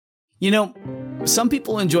You know, some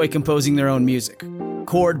people enjoy composing their own music,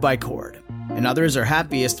 chord by chord, and others are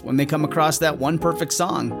happiest when they come across that one perfect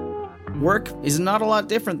song. Work is not a lot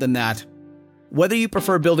different than that. Whether you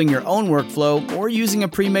prefer building your own workflow or using a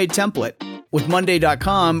pre-made template, with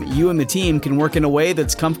Monday.com, you and the team can work in a way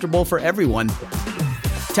that's comfortable for everyone.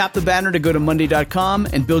 Tap the banner to go to Monday.com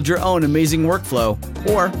and build your own amazing workflow,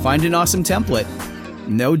 or find an awesome template.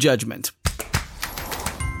 No judgment.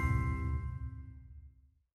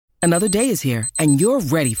 Another day is here, and you're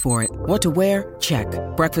ready for it. What to wear? Check.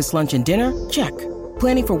 Breakfast, lunch, and dinner? Check.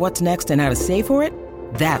 Planning for what's next and how to save for it?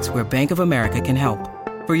 That's where Bank of America can help.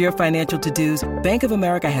 For your financial to-dos, Bank of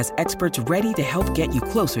America has experts ready to help get you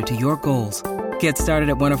closer to your goals. Get started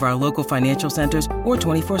at one of our local financial centers or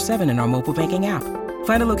 24/7 in our mobile banking app.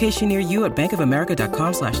 Find a location near you at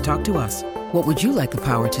bankofamerica.com/talktous. What would you like the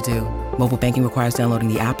power to do? Mobile banking requires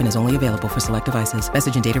downloading the app and is only available for select devices.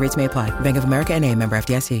 Message and data rates may apply. Bank of America N.A., member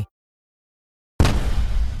FDIC.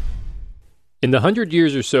 In the 100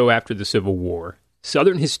 years or so after the Civil War,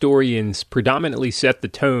 Southern historians predominantly set the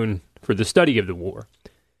tone for the study of the war.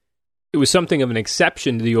 It was something of an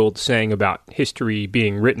exception to the old saying about history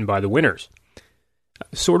being written by the winners.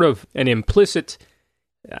 Sort of an implicit,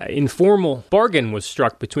 informal bargain was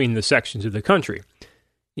struck between the sections of the country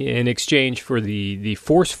in exchange for the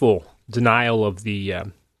forceful denial of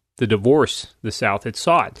the divorce the South had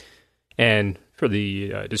sought, and for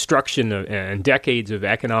the destruction and decades of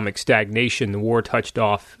economic stagnation the war touched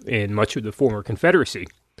off in much of the former Confederacy.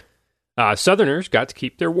 Southerners got to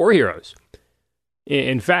keep their war heroes.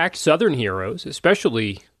 In fact, Southern heroes,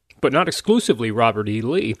 especially, but not exclusively Robert E.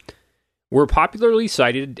 Lee, were popularly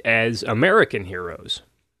cited as American heroes.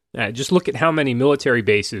 Just look at how many military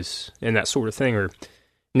bases and that sort of thing are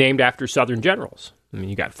named after Southern generals. I mean,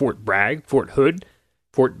 you got Fort Bragg, Fort Hood,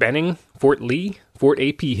 Fort Benning, Fort Lee, Fort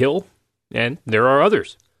A.P. Hill, and there are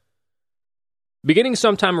others. Beginning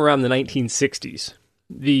sometime around the 1960s,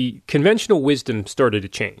 the conventional wisdom started to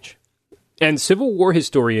change. And Civil War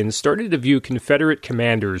historians started to view Confederate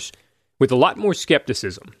commanders with a lot more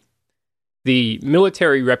skepticism. The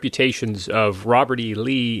military reputations of Robert E.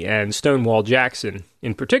 Lee and Stonewall Jackson,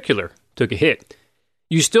 in particular, took a hit.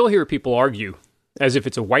 You still hear people argue, as if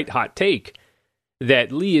it's a white-hot take,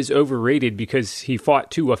 that Lee is overrated because he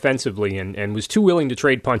fought too offensively and was too willing to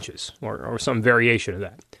trade punches, or some variation of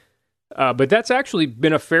that. But that's actually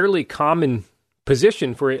been a fairly common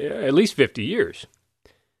position for at least 50 years.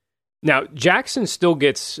 Now, Jackson still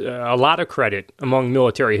gets a lot of credit among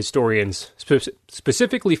military historians,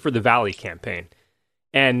 specifically for the Valley Campaign,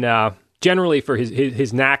 and generally for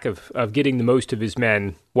his knack of getting the most of his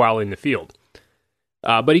men while in the field.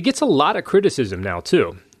 But he gets a lot of criticism now,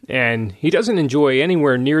 too, and he doesn't enjoy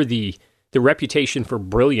anywhere near the reputation for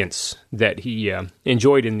brilliance that he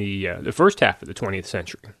enjoyed in the first half of the 20th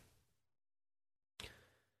century.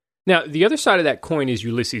 Now, the other side of that coin is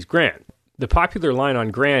Ulysses Grant. The popular line on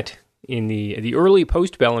Grant in the early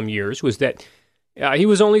postbellum years was that he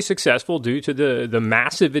was only successful due to the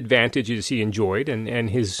massive advantages he enjoyed and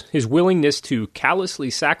his willingness to callously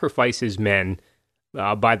sacrifice his men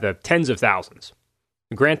by the tens of thousands.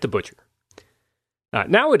 Grant the Butcher.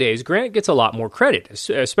 Nowadays, Grant gets a lot more credit,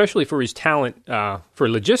 especially for his talent for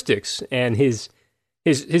logistics and his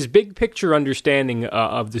big picture understanding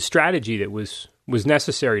of the strategy that was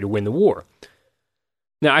necessary to win the war.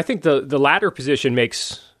 Now, I think the latter position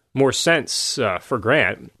makes more sense for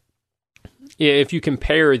Grant if you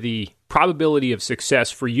compare the probability of success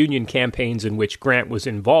for Union campaigns in which Grant was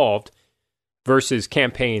involved versus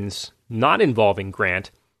campaigns not involving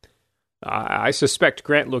Grant. I suspect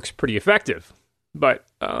Grant looks pretty effective, but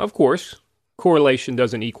of course, correlation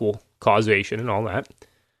doesn't equal causation and all that.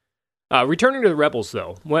 Returning to the rebels,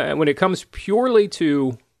 though, when it comes purely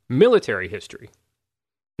to military history,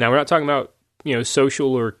 now we're not talking about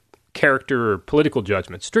social or character or political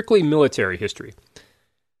judgment, strictly military history.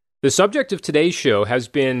 The subject of today's show has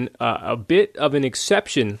been a bit of an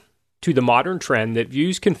exception to the modern trend that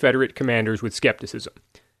views Confederate commanders with skepticism.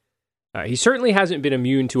 He certainly hasn't been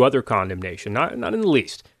immune to other condemnation, not in the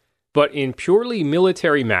least, but in purely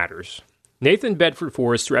military matters, Nathan Bedford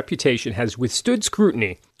Forrest's reputation has withstood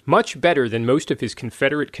scrutiny much better than most of his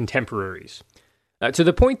Confederate contemporaries, to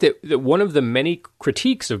the point that one of the many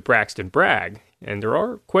critiques of Braxton Bragg, and there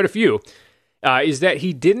are quite a few, is that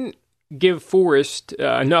he didn't give Forrest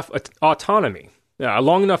enough autonomy, a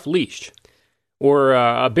long enough leash, or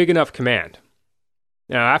a big enough command.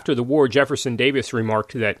 Now, after the war, Jefferson Davis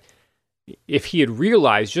remarked that if he had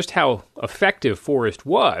realized just how effective Forrest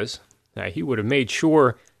was, he would have made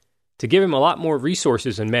sure to give him a lot more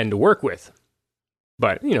resources and men to work with.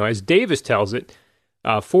 But, as Davis tells it,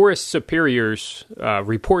 Forrest's superiors'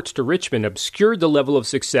 reports to Richmond obscured the level of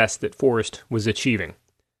success that Forrest was achieving.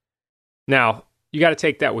 Now, you got to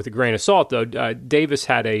take that with a grain of salt, though. Davis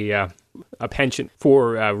had a penchant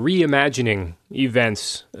for reimagining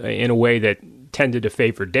events in a way that tended to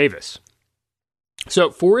favor Davis.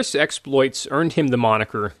 So Forrest's exploits earned him the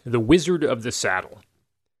moniker the Wizard of the Saddle.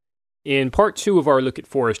 In part 2 of our look at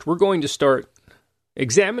Forrest, we're going to start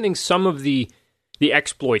examining some of the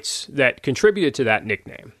exploits that contributed to that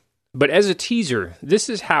nickname. But as a teaser, this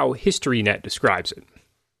is how HistoryNet describes it.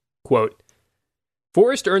 Quote,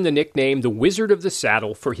 Forrest earned the nickname the Wizard of the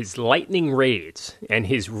Saddle for his lightning raids, and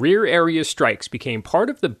his rear area strikes became part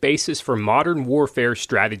of the basis for modern warfare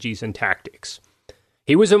strategies and tactics.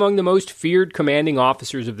 He was among the most feared commanding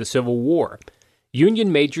officers of the Civil War.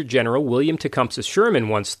 Union Major General William Tecumseh Sherman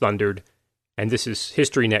once thundered, and this is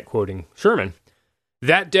HistoryNet quoting Sherman,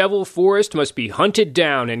 "That devil Forrest must be hunted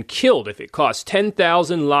down and killed if it costs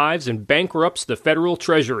 10,000 lives and bankrupts the federal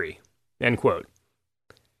treasury." End quote.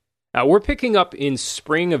 We're picking up in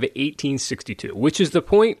spring of 1862, which is the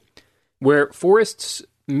point where Forrest's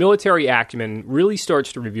military acumen really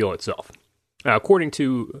starts to reveal itself. According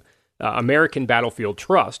to American Battlefield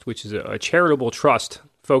Trust, which is a charitable trust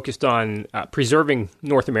focused on preserving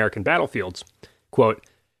North American battlefields, quote,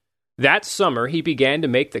 that summer he began to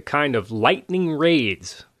make the kind of lightning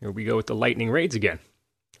raids, here we go with the lightning raids again,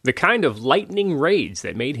 the kind of lightning raids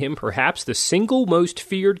that made him perhaps the single most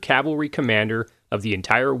feared cavalry commander of the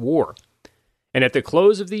entire war. And at the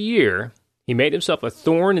close of the year, he made himself a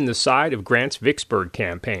thorn in the side of Grant's Vicksburg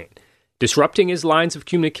campaign, disrupting his lines of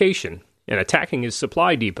communication and attacking his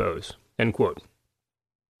supply depots, end quote.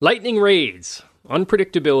 Lightning raids,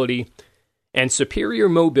 unpredictability, and superior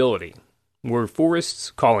mobility were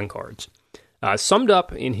Forrest's calling cards, summed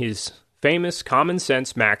up in his famous common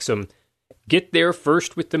sense maxim, get there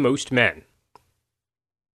first with the most men.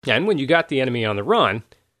 And when you got the enemy on the run,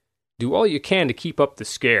 do all you can to keep up the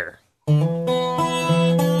scare.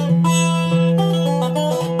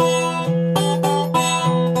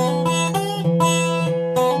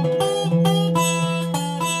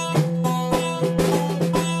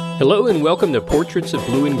 Hello and welcome to Portraits of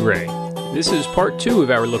Blue and Gray. This is part 2 of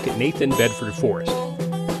our look at Nathan Bedford Forrest.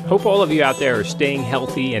 Hope all of you out there are staying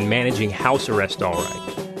healthy and managing house arrest all right.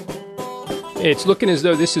 It's looking as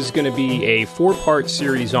though this is going to be a 4-part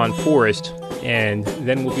series on Forrest, and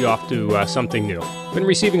then we'll be off to something new. Been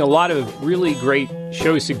receiving a lot of really great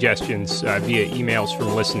show suggestions via emails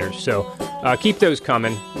from listeners, so keep those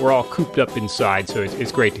coming. We're all cooped up inside, so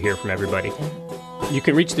it's great to hear from everybody. You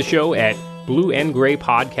can reach the show at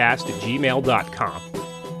blueandgraypodcast@gmail.com.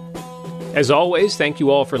 As always, thank you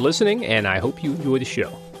all for listening, and I hope you enjoy the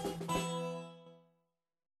show.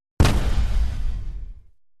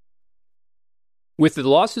 With the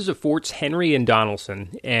losses of Forts Henry and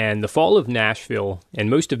Donelson and the fall of Nashville and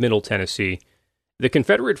most of Middle Tennessee, the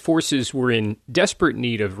Confederate forces were in desperate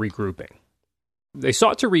need of regrouping. They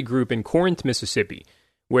sought to regroup in Corinth, Mississippi,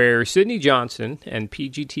 where Sidney Johnson and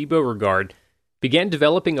P.G.T. Beauregard began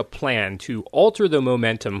developing a plan to alter the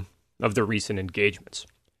momentum of the recent engagements.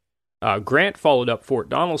 Grant followed up Fort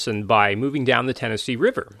Donelson by moving down the Tennessee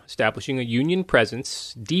River, establishing a Union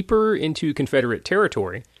presence deeper into Confederate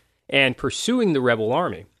territory, and pursuing the rebel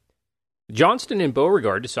army. Johnston and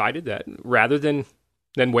Beauregard decided that rather than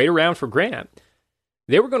wait around for Grant,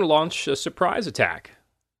 they were going to launch a surprise attack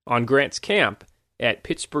on Grant's camp at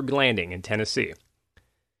Pittsburgh Landing in Tennessee.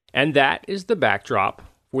 And that is the backdrop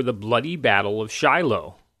for the bloody Battle of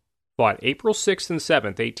Shiloh, fought April 6th and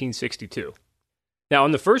 7th, 1862. Now,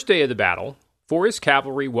 on the first day of the battle, Forrest's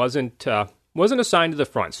cavalry wasn't assigned to the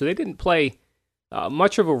front, so they didn't play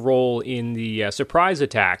much of a role in the surprise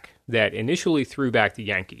attack that initially threw back the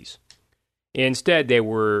Yankees. Instead, they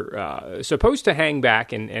were supposed to hang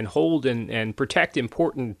back and hold and protect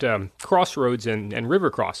important crossroads and river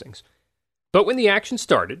crossings. But when the action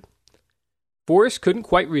started, Forrest couldn't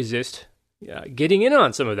quite resist getting in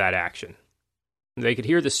on some of that action. They could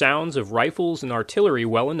hear the sounds of rifles and artillery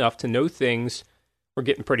well enough to know things were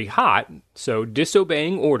getting pretty hot, so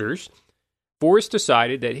disobeying orders, Forrest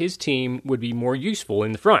decided that his team would be more useful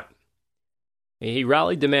in the front. He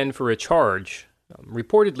rallied the men for a charge,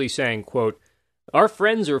 reportedly saying, quote, "Our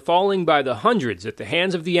friends are falling by the hundreds at the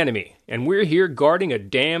hands of the enemy, and we're here guarding a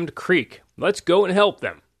damned creek. Let's go and help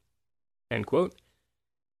them." End quote.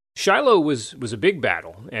 Shiloh was a big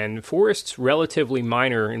battle, and Forrest's relatively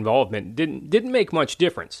minor involvement didn't make much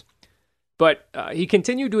difference. But he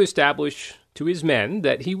continued to establish to his men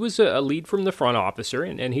that he was a lead from the front officer,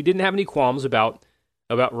 and he didn't have any qualms about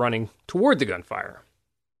running toward the gunfire.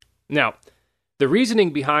 Now, the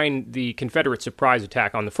reasoning behind the Confederate surprise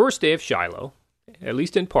attack on the first day of Shiloh at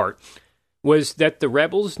least in part, was that the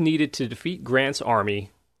rebels needed to defeat Grant's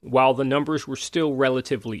army while the numbers were still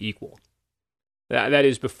relatively equal. That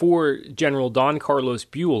is, before General Don Carlos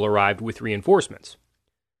Buell arrived with reinforcements.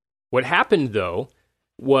 What happened, though,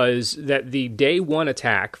 was that the Day 1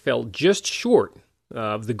 attack fell just short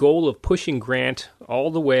of the goal of pushing Grant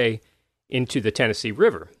all the way into the Tennessee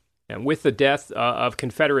River. And with the death of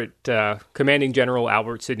Confederate Commanding General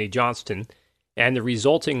Albert Sidney Johnston and the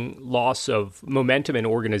resulting loss of momentum and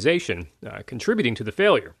organization contributing to the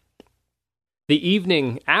failure. The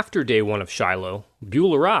evening after Day 1 of Shiloh,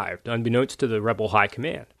 Buell arrived, unbeknownst to the rebel high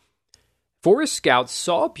command. Forrest scouts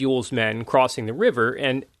saw Buell's men crossing the river,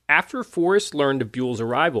 and after Forrest learned of Buell's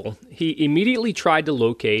arrival, he immediately tried to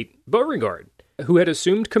locate Beauregard, who had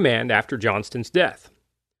assumed command after Johnston's death.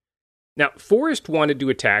 Now, Forrest wanted to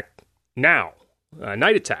attack now, a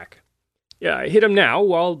night attack. Hit him now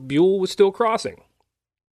while Buell was still crossing.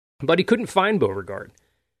 But he couldn't find Beauregard.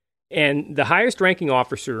 And the highest-ranking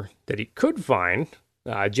officer that he could find,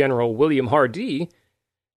 General William Hardee,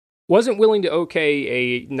 wasn't willing to okay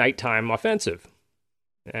a nighttime offensive.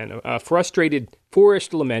 And a frustrated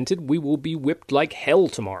Forrest lamented, "We will be whipped like hell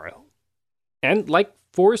tomorrow." And like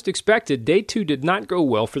Forrest expected, Day 2 did not go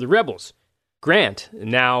well for the rebels. Grant,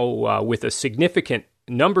 now with a significant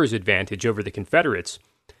numbers advantage over the Confederates,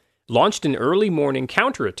 launched an early morning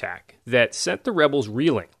counterattack that sent the rebels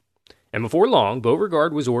reeling. And before long,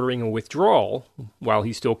 Beauregard was ordering a withdrawal while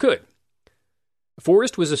he still could.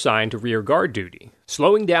 Forrest was assigned to rear guard duty,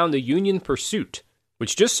 slowing down the Union pursuit,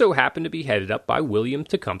 which just so happened to be headed up by William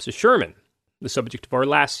Tecumseh Sherman, the subject of our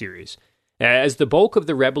last series, as the bulk of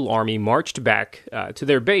the rebel army marched back to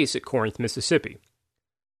their base at Corinth, Mississippi.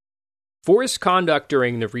 Forrest's conduct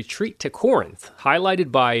during the retreat to Corinth,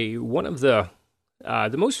 highlighted by one of the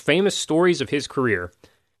most famous stories of his career,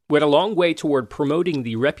 went a long way toward promoting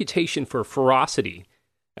the reputation for ferocity,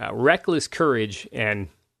 reckless courage, and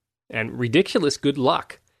ridiculous good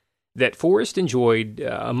luck that Forrest enjoyed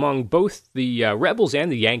among both the rebels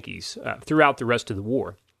and the Yankees throughout the rest of the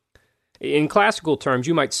war. In classical terms,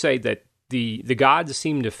 you might say that the gods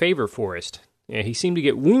seemed to favor Forrest. He seemed to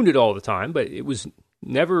get wounded all the time, but it was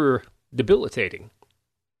never debilitating.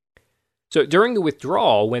 So during the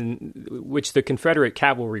withdrawal, which the Confederate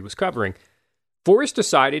cavalry was covering, Forrest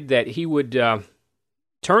decided that he would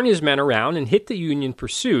turn his men around and hit the Union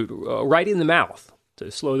pursuit right in the mouth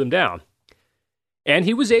to slow them down. And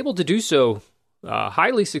he was able to do so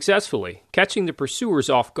highly successfully, catching the pursuers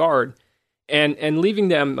off guard and leaving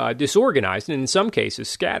them disorganized and in some cases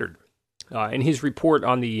scattered. In his report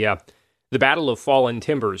on the Battle of Fallen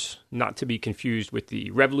Timbers, not to be confused with the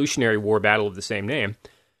Revolutionary War battle of the same name,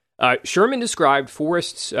 Sherman described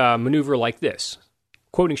Forrest's maneuver like this,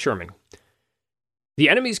 quoting Sherman, "The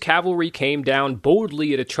enemy's cavalry came down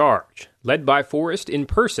boldly at a charge, led by Forrest in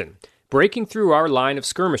person, breaking through our line of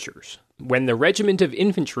skirmishers, when the regiment of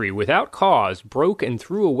infantry, without cause, broke and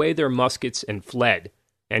threw away their muskets and fled."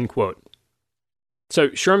 End quote.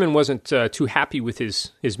 So Sherman wasn't too happy with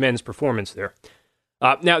his men's performance there.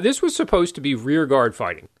 Now, this was supposed to be rearguard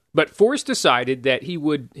fighting, but Forrest decided that he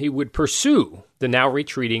would pursue the now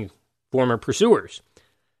retreating former pursuers.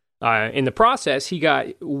 In the process, he got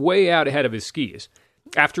way out ahead of his skis.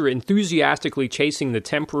 After enthusiastically chasing the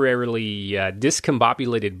temporarily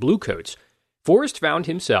discombobulated bluecoats, Forrest found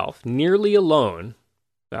himself nearly alone.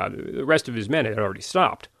 The rest of his men had already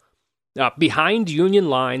stopped. Behind Union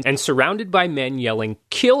lines and surrounded by men yelling,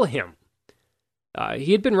 "Kill him!"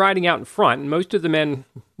 He had been riding out in front, and most of the men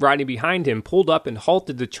riding behind him pulled up and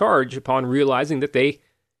halted the charge upon realizing that they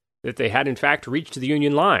had in fact reached the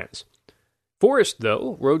Union lines. Forrest,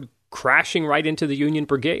 though, rode crashing right into the Union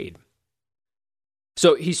brigade.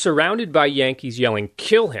 So he's surrounded by Yankees yelling,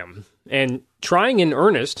 "Kill him," and trying in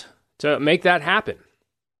earnest to make that happen.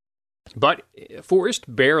 But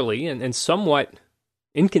Forrest barely and somewhat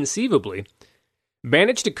inconceivably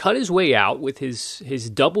managed to cut his way out with his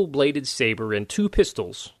double-bladed saber and 2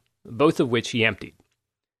 pistols, both of which he emptied.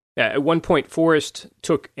 At one point, Forrest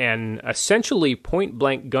took an essentially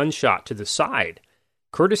point-blank gunshot to the side,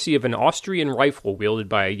 courtesy of an Austrian rifle wielded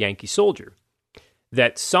by a Yankee soldier,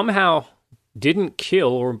 that somehow didn't kill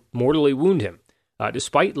or mortally wound him,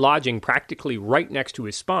 despite lodging practically right next to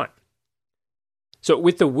his spine. So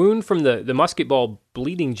with the wound from the musket ball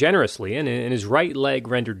bleeding generously and his right leg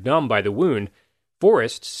rendered numb by the wound,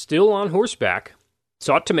 Forrest, still on horseback,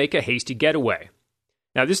 sought to make a hasty getaway.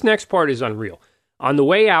 Now, this next part is unreal. On the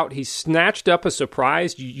way out, he snatched up a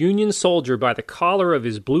surprised Union soldier by the collar of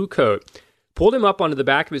his blue coat, pulled him up onto the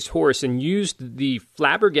back of his horse, and used the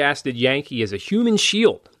flabbergasted Yankee as a human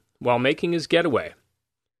shield while making his getaway.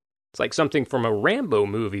 It's like something from a Rambo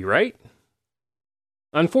movie, right?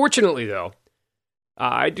 Unfortunately, though,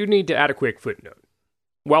 I do need to add a quick footnote.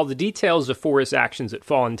 While the details of Forrest's actions at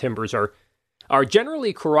Fallen Timbers are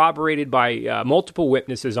generally corroborated by multiple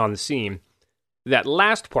witnesses on the scene, that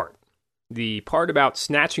last part, the part about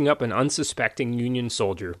snatching up an unsuspecting Union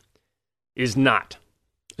soldier, is not.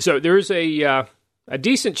 So there's a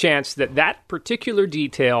decent chance that that particular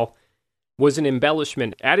detail was an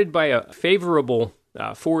embellishment added by a favorable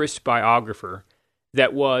Forrest biographer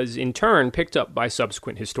that was, in turn, picked up by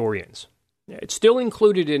subsequent historians. It's still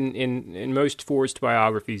included in most Forrest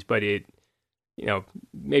biographies, but it,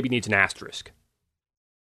 maybe needs an asterisk.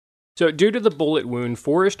 So due to the bullet wound,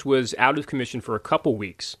 Forrest was out of commission for a couple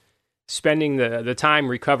weeks, spending the time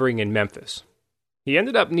recovering in Memphis. He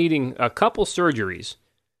ended up needing a couple surgeries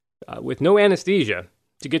with no anesthesia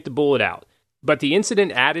to get the bullet out. But the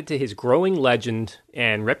incident added to his growing legend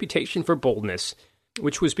and reputation for boldness,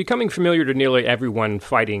 which was becoming familiar to nearly everyone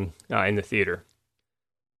fighting in the theater.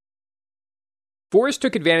 Forrest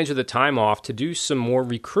took advantage of the time off to do some more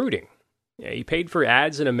recruiting. He paid for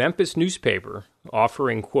ads in a Memphis newspaper,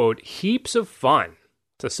 offering, quote, heaps of fun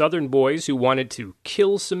to Southern boys who wanted to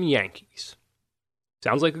kill some Yankees.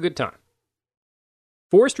 Sounds like a good time.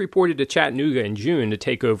 Forrest reported to Chattanooga in June to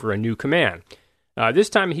take over a new command. This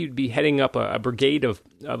time he'd be heading up a brigade of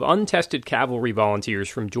untested cavalry volunteers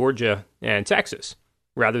from Georgia and Texas,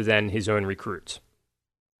 rather than his own recruits.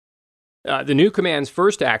 The new command's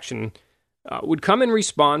first action would come in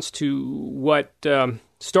response to what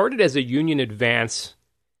started as a Union advance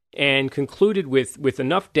and concluded with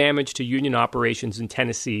enough damage to Union operations in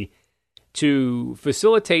Tennessee to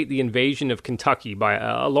facilitate the invasion of Kentucky by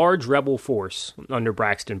a large rebel force under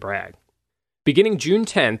Braxton Bragg. Beginning June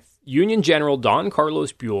 10th, Union General Don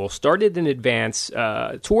Carlos Buell started an advance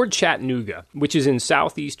toward Chattanooga, which is in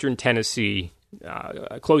southeastern Tennessee,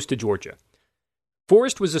 close to Georgia.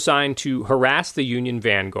 Forrest was assigned to harass the Union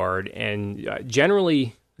vanguard and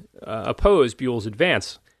generally oppose Buell's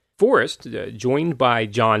advance. Forrest, joined by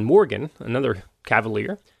John Morgan, another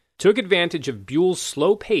Cavalier, took advantage of Buell's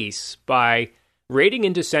slow pace by raiding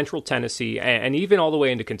into central Tennessee and even all the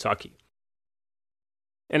way into Kentucky.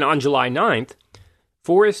 And on July 9th,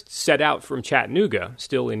 Forrest set out from Chattanooga,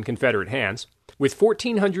 still in Confederate hands, with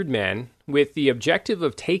 1,400 men with the objective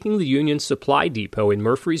of taking the Union supply depot in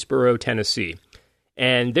Murfreesboro, Tennessee,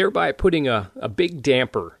 and thereby putting a big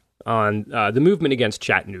damper on the movement against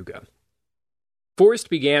Chattanooga. Forrest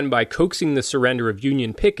began by coaxing the surrender of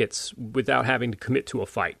Union pickets without having to commit to a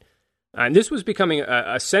fight. And this was becoming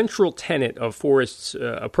a central tenet of Forrest's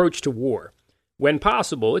approach to war. When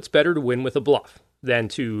possible, it's better to win with a bluff than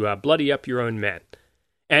to bloody up your own men.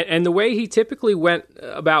 And the way he typically went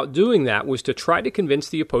about doing that was to try to convince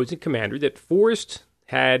the opposing commander that Forrest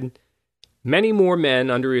had many more men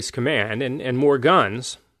under his command and more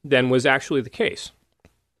guns than was actually the case.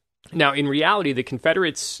 Now, in reality, the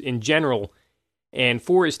Confederates in general, and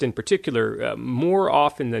Forrest in particular, more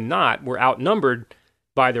often than not, were outnumbered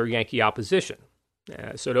by their Yankee opposition.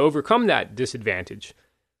 So to overcome that disadvantage,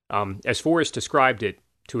 as Forrest described it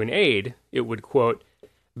to an aide, it would, quote,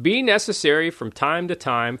 be necessary from time to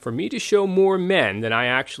time for me to show more men than I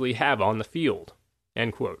actually have on the field,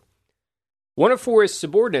 end quote. One of Forrest's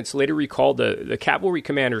subordinates later recalled the cavalry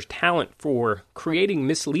commander's talent for creating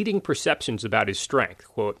misleading perceptions about his strength,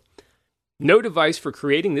 quote, no device for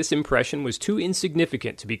creating this impression was too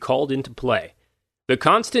insignificant to be called into play. The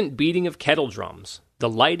constant beating of kettle drums, the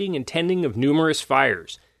lighting and tending of numerous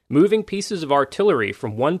fires, moving pieces of artillery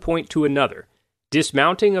from one point to another,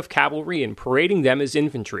 dismounting of cavalry and parading them as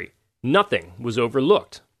infantry. Nothing was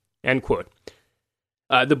overlooked, end quote.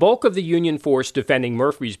 The bulk of the Union force defending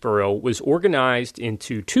Murfreesboro was organized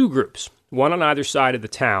into two groups, one on either side of the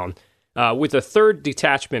town, with a third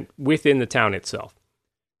detachment within the town itself.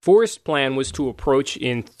 Forrest's plan was to approach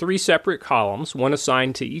in three separate columns, one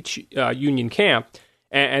assigned to each Union camp,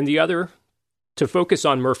 and the other to focus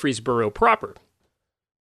on Murfreesboro proper.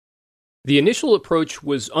 The initial approach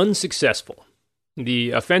was unsuccessful.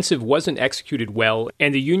 The offensive wasn't executed well,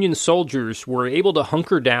 and the Union soldiers were able to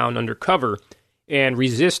hunker down under cover and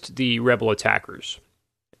resist the rebel attackers.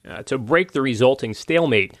 To break the resulting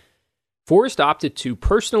stalemate, Forrest opted to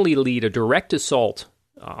personally lead a direct assault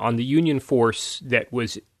on the Union force that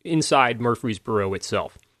was inside Murfreesboro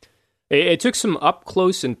itself. It took some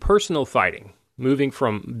up-close and personal fighting, moving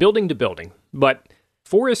from building to building, but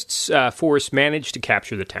Forrest's force managed to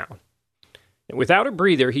capture the town. Without a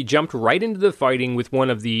breather, he jumped right into the fighting with one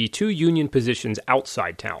of the two Union positions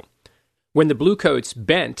outside town. When the Bluecoats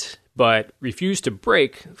bent but refused to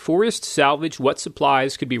break, Forrest salvaged what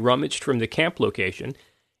supplies could be rummaged from the camp location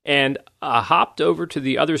and hopped over to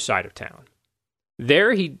the other side of town.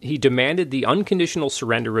 There, he demanded the unconditional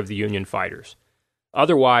surrender of the Union fighters.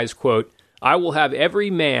 Otherwise, quote, "I will have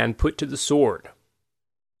every man put to the sword."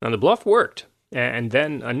 Now, the bluff worked, and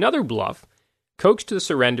then another bluff coaxed the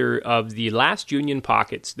surrender of the last Union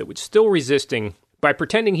pockets that was still resisting by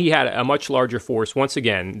pretending he had a much larger force once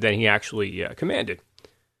again than he actually commanded.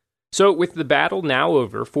 So, with the battle now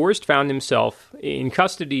over, Forrest found himself in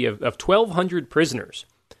custody of 1,200 prisoners,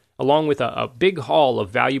 along with a big haul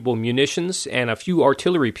of valuable munitions and a few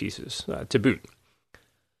artillery pieces to boot.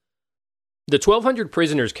 The 1,200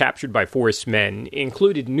 prisoners captured by Forrest's men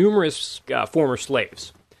included numerous former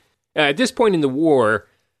slaves. At this point in the war,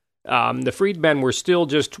 the freedmen were still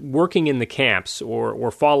just working in the camps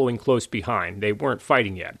or following close behind. They weren't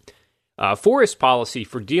fighting yet. Forrest's policy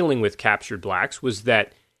for dealing with captured blacks was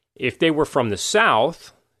that if they were from the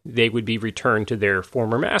South, they would be returned to their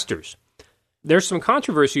former masters. There's some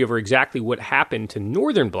controversy over exactly what happened to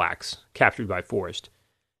northern blacks captured by Forrest.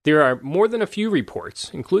 There are more than a few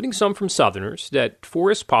reports, including some from Southerners, that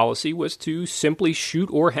Forrest's policy was to simply shoot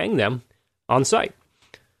or hang them on sight.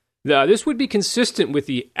 This would be consistent with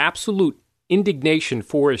the absolute indignation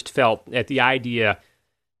Forrest felt at the idea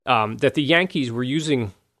that the Yankees were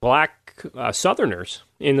using black Southerners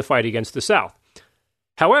in the fight against the South.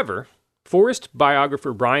 However, Forrest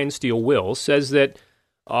biographer Brian Steele Wills says that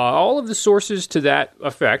all of the sources to that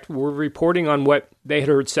effect were reporting on what they had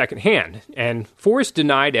heard secondhand, and Forrest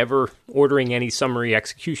denied ever ordering any summary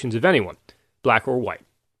executions of anyone, black or white.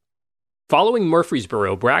 Following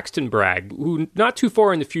Murfreesboro, Braxton Bragg, who not too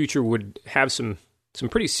far in the future would have some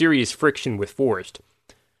pretty serious friction with Forrest,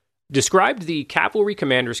 described the cavalry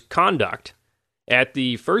commander's conduct at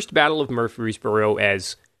the First Battle of Murfreesboro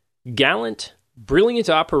as gallant, brilliant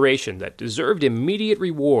operation that deserved immediate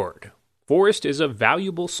reward. Forrest is a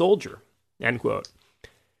valuable soldier, end quote.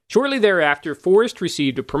 Shortly thereafter, Forrest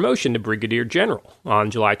received a promotion to brigadier general on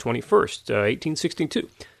July 21st, 1862.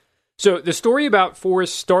 So the story about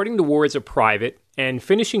Forrest starting the war as a private and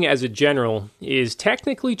finishing as a general is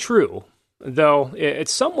technically true, though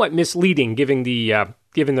it's somewhat misleading given the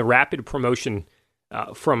rapid promotion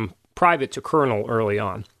from private to colonel early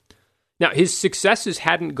on. Now, his successes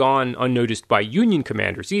hadn't gone unnoticed by Union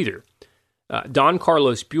commanders either. Don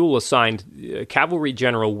Carlos Buell assigned Cavalry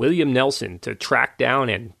General William Nelson to track down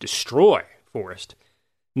and destroy Forrest.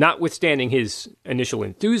 Notwithstanding his initial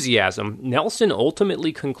enthusiasm, Nelson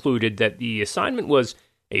ultimately concluded that the assignment was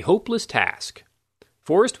a hopeless task.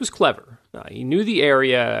 Forrest was clever. He knew the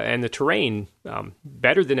area and the terrain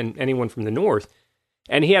better than anyone from the north,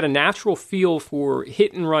 and he had a natural feel for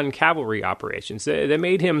hit-and-run cavalry operations that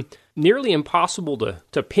made him nearly impossible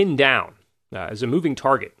to pin down as a moving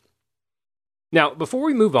target. Now, before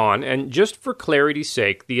we move on, and just for clarity's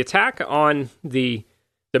sake, the attack on the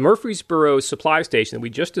Murfreesboro supply station that we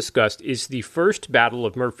just discussed is the First Battle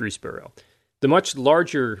of Murfreesboro. The much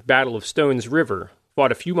larger Battle of Stones River,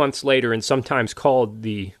 fought a few months later and sometimes called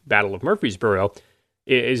the Battle of Murfreesboro,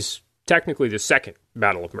 is technically the Second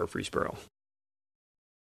Battle of Murfreesboro.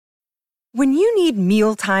 When you need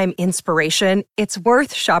mealtime inspiration, it's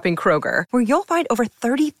worth shopping Kroger, where you'll find over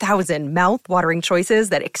 30,000 mouth-watering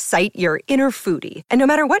choices that excite your inner foodie. And no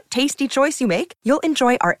matter what tasty choice you make, you'll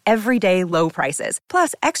enjoy our everyday low prices,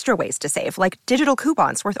 plus extra ways to save, like digital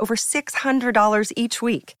coupons worth over $600 each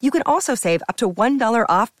week. You can also save up to $1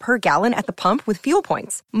 off per gallon at the pump with fuel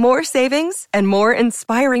points. More savings and more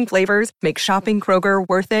inspiring flavors make shopping Kroger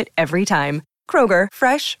worth it every time. Kroger,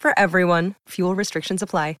 fresh for everyone. Fuel restrictions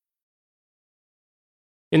apply.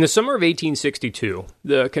 In the summer of 1862,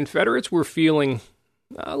 the Confederates were feeling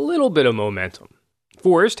a little bit of momentum.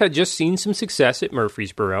 Forrest had just seen some success at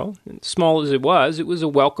Murfreesboro. And small as it was a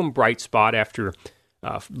welcome bright spot after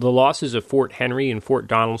the losses of Fort Henry and Fort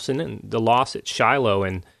Donelson and the loss at Shiloh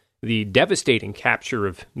and the devastating capture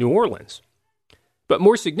of New Orleans. But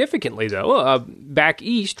more significantly, though, back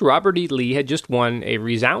east, Robert E. Lee had just won a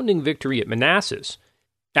resounding victory at Manassas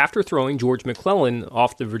after throwing George McClellan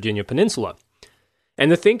off the Virginia Peninsula. And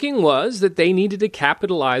the thinking was that they needed to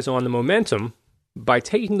capitalize on the momentum by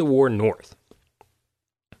taking the war north.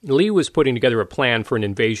 Lee was putting together a plan for an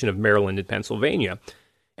invasion of Maryland and Pennsylvania.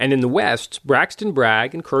 And in the west, Braxton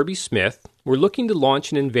Bragg and Kirby Smith were looking to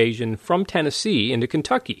launch an invasion from Tennessee into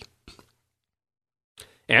Kentucky.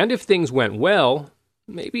 And if things went well,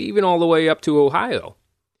 maybe even all the way up to Ohio.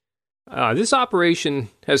 This operation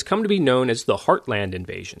has come to be known as the Heartland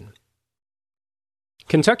Invasion.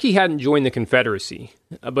 Kentucky hadn't joined the Confederacy,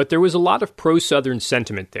 but there was a lot of pro-Southern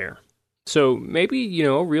sentiment there. So maybe,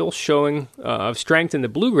 a real showing of strength in the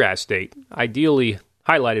bluegrass state, ideally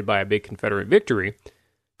highlighted by a big Confederate victory,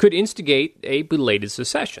 could instigate a belated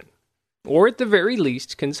secession. Or at the very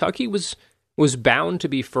least, Kentucky was was bound to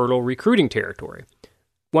be fertile recruiting territory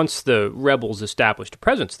once the rebels established a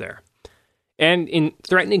presence there. And in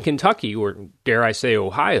threatening Kentucky, or dare I say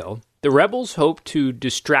Ohio, the rebels hoped to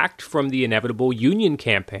distract from the inevitable Union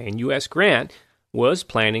campaign U.S. Grant was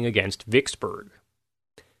planning against Vicksburg.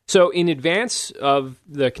 So in advance of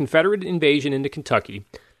the Confederate invasion into Kentucky,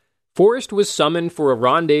 Forrest was summoned for a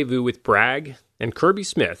rendezvous with Bragg and Kirby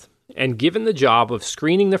Smith and given the job of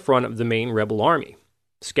screening the front of the main rebel army,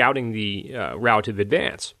 scouting the relative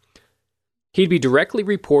advance. He'd be directly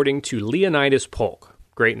reporting to Leonidas Polk,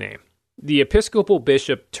 great name, the Episcopal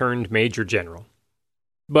bishop turned major general.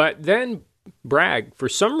 But then Bragg, for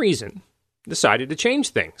some reason, decided to change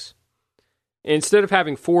things. Instead of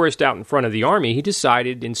having Forrest out in front of the army, he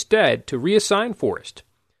decided instead to reassign Forrest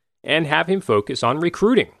and have him focus on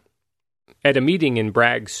recruiting. At a meeting in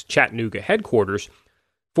Bragg's Chattanooga headquarters,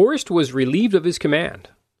 Forrest was relieved of his command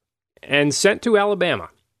and sent to Alabama.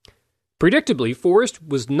 Predictably, Forrest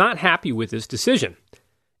was not happy with this decision.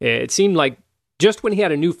 It seemed like just when he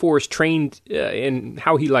had a new force trained in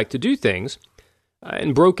how he liked to do things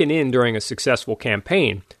and broken in during a successful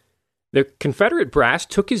campaign, the Confederate brass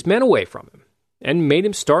took his men away from him and made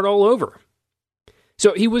him start all over.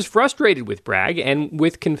 So he was frustrated with Bragg and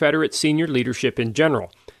with Confederate senior leadership in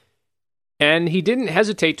general. And he didn't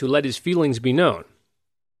hesitate to let his feelings be known.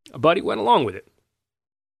 But he went along with it.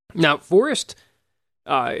 Now, Forrest,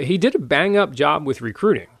 he did a bang-up job with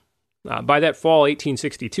recruiting. By that fall,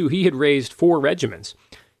 1862, he had raised 4 regiments,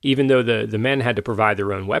 even though the men had to provide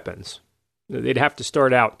their own weapons. They'd have to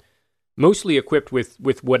start out mostly equipped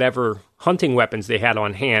with whatever hunting weapons they had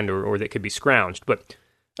on hand or that could be scrounged. But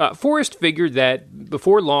Forrest figured that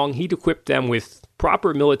before long, he'd equip them with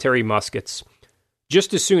proper military muskets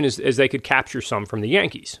just as soon as they could capture some from the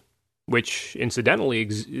Yankees, which, incidentally,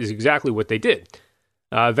 is exactly what they did,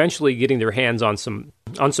 eventually getting their hands on some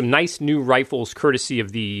nice new rifles courtesy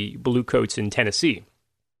of the Bluecoats in Tennessee.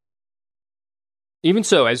 Even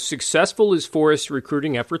so, as successful as Forrest's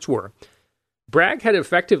recruiting efforts were, Bragg had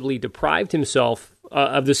effectively deprived himself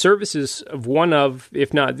of the services of one of,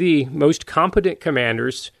 if not the, most competent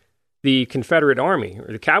commanders the Confederate Army,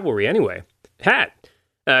 or the cavalry anyway, had,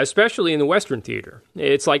 especially in the Western Theater.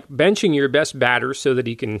 It's like benching your best batter so that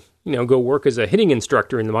he can, go work as a hitting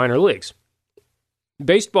instructor in the minor leagues.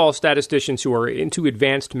 Baseball statisticians who are into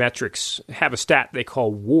advanced metrics have a stat they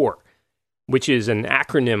call WAR, which is an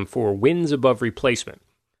acronym for wins above replacement.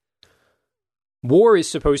 WAR is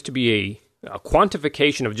supposed to be a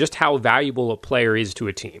quantification of just how valuable a player is to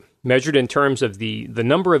a team, measured in terms of the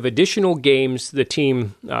number of additional games the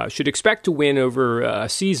team should expect to win over a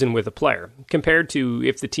season with a player, compared to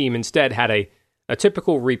if the team instead had a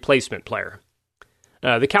typical replacement player.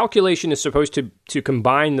 The calculation is supposed to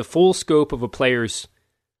combine the full scope of a player's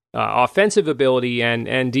offensive ability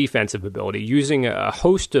and defensive ability, using a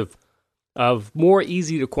host of more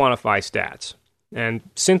easy-to-quantify stats, and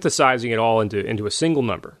synthesizing it all into a single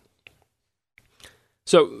number.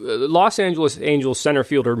 So, Los Angeles Angels center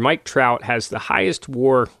fielder Mike Trout had the highest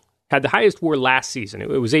WAR last season. It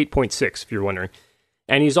was 8.6, if you're wondering.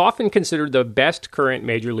 And he's often considered the best current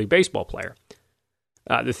Major League Baseball player.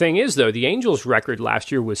 The thing is, though, the Angels' record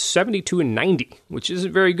last year was 72-90, which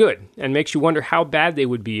isn't very good, and makes you wonder how bad they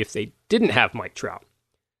would be if they didn't have Mike Trout.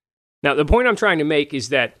 Now, the point I'm trying to make is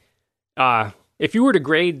that if you were to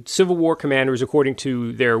grade Civil War commanders according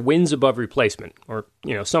to their wins above replacement, or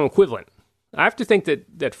some equivalent, I have to think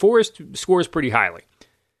that Forrest scores pretty highly.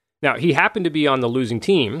 Now, he happened to be on the losing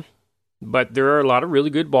team, but there are a lot of really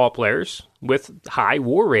good ball players with high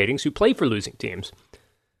WAR ratings who play for losing teams.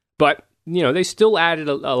 But, they still added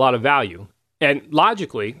a lot of value. And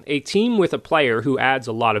logically, a team with a player who adds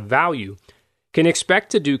a lot of value can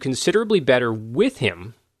expect to do considerably better with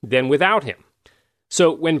him than without him.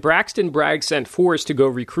 So when Braxton Bragg sent Forrest to go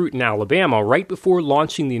recruit in Alabama right before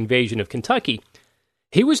launching the invasion of Kentucky,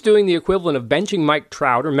 he was doing the equivalent of benching Mike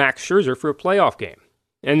Trout or Max Scherzer for a playoff game.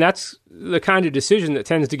 And that's the kind of decision that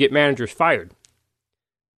tends to get managers fired.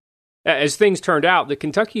 As things turned out, the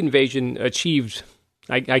Kentucky invasion achieved,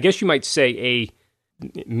 I guess you might say, a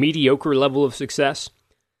mediocre level of success.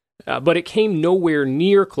 But it came nowhere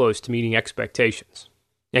near close to meeting expectations.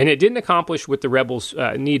 And it didn't accomplish what the rebels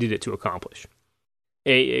needed it to accomplish.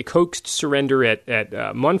 A coaxed surrender at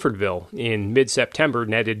Munfordville in mid-September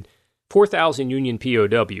netted 4,000 Union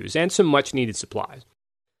POWs and some much-needed supplies.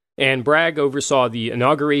 And Bragg oversaw the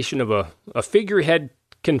inauguration of a figurehead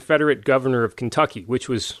Confederate governor of Kentucky, which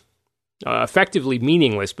was effectively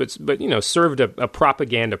meaningless, but served a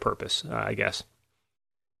propaganda purpose, I guess.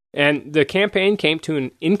 And the campaign came to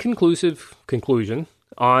an inconclusive conclusion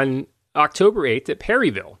on October 8th at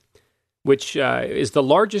Perryville, which is the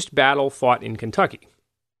largest battle fought in Kentucky.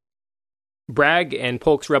 Bragg and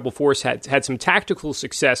Polk's rebel force had some tactical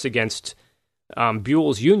success against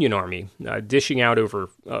Buell's Union army, dishing out over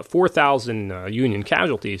 4,000 Union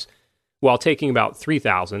casualties, while taking about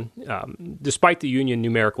 3,000, despite the Union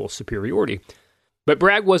numerical superiority. But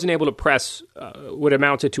Bragg wasn't able to press what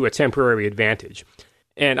amounted to a temporary advantage,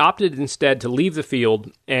 and opted instead to leave the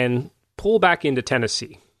field and pull back into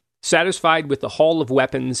Tennessee, satisfied with the haul of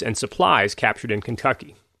weapons and supplies captured in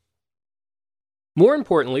Kentucky. More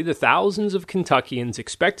importantly, the thousands of Kentuckians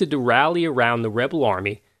expected to rally around the rebel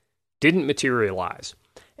army didn't materialize,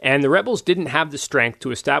 and the rebels didn't have the strength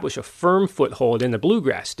to establish a firm foothold in the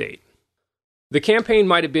bluegrass state. The campaign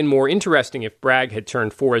might have been more interesting if Bragg had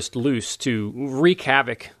turned Forrest loose to wreak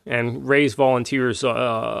havoc and raise volunteers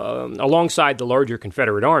alongside the larger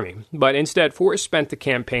Confederate army, but instead Forrest spent the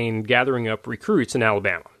campaign gathering up recruits in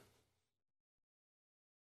Alabama.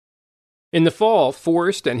 In the fall,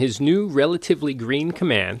 Forrest and his new relatively green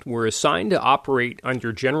command were assigned to operate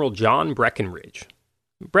under General John Breckinridge.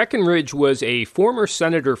 Breckinridge was a former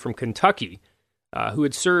senator from Kentucky who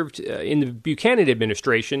had served in the Buchanan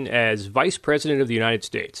administration as Vice President of the United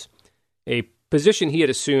States, a position he had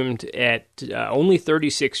assumed at only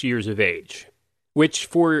 36 years of age, which,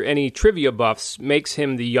 for any trivia buffs, makes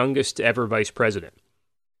him the youngest ever vice president.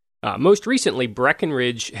 Most recently,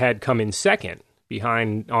 Breckinridge had come in second,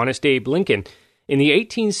 behind Honest Abe Lincoln, in the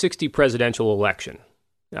 1860 presidential election,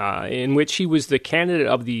 in which he was the candidate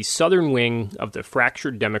of the southern wing of the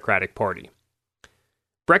fractured Democratic Party.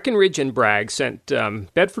 Breckinridge and Bragg sent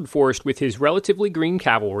Bedford Forrest with his relatively green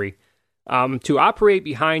cavalry to operate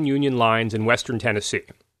behind Union lines in western Tennessee,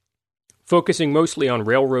 focusing mostly on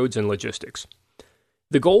railroads and logistics.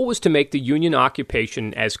 The goal was to make the Union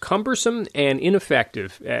occupation as cumbersome and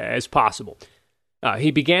ineffective as possible.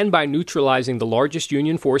 He began by neutralizing the largest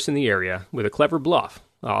Union force in the area with a clever bluff,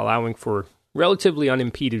 allowing for relatively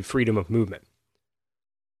unimpeded freedom of movement.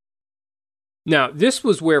 Now, this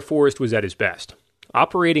was where Forrest was at his best,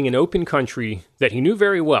 operating in open country that he knew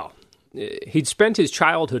very well. He'd spent his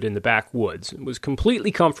childhood in the backwoods, was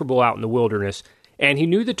completely comfortable out in the wilderness, and he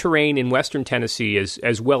knew the terrain in western Tennessee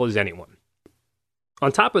as well as anyone.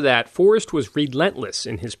 On top of that, Forrest was relentless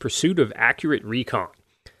in his pursuit of accurate recon.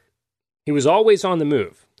 He was always on the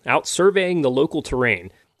move, out surveying the local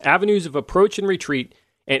terrain, avenues of approach and retreat,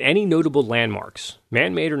 and any notable landmarks,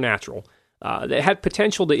 man-made or natural, that had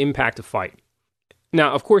potential to impact a fight.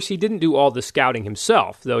 Now, of course, he didn't do all the scouting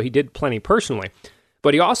himself, though he did plenty personally,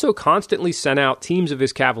 but he also constantly sent out teams of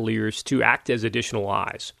his cavaliers to act as additional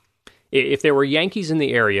eyes. If there were Yankees in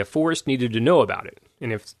the area, Forrest needed to know about it,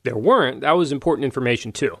 and if there weren't, that was important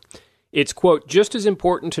information too. It's, quote, just as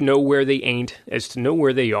important to know where they ain't as to know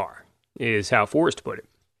where they are, is how Forrest put it.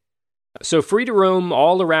 So free to roam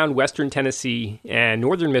all around western Tennessee and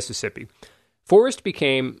northern Mississippi, Forrest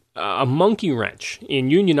became a monkey wrench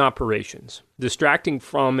in Union operations, distracting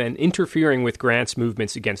from and interfering with Grant's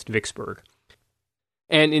movements against Vicksburg.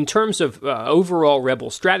 And in terms of overall rebel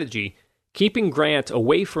strategy, keeping Grant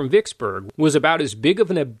away from Vicksburg was about as big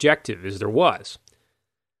of an objective as there was.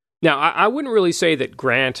 Now, I wouldn't really say that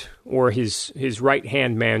Grant or his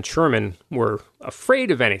right-hand man Sherman were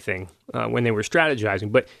afraid of anything when they were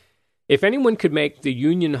strategizing, but if anyone could make the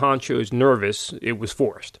Union honchos nervous, it was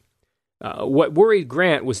Forrest. What worried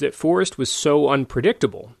Grant was that Forrest was so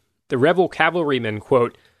unpredictable. The rebel cavalryman,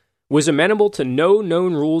 quote, was amenable to no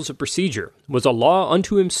known rules of procedure, was a law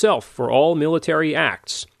unto himself for all military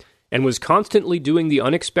acts, and was constantly doing the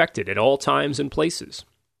unexpected at all times and places,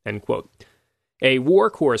 end quote. A war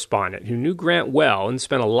correspondent who knew Grant well and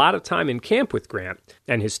spent a lot of time in camp with Grant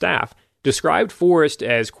and his staff described Forrest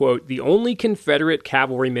as, quote, the only Confederate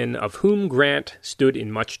cavalryman of whom Grant stood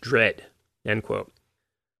in much dread, end quote.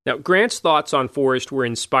 Now, Grant's thoughts on Forrest were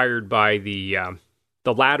inspired by the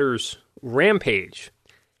latter's rampage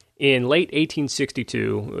in late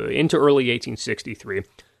 1862 into early 1863,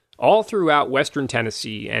 all throughout western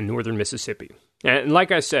Tennessee and northern Mississippi. And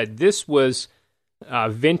like I said, this was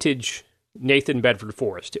vintage Nathan Bedford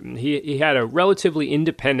Forrest. He had a relatively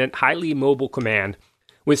independent, highly mobile command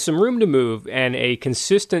with some room to move and a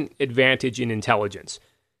consistent advantage in intelligence.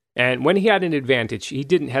 And when he had an advantage, he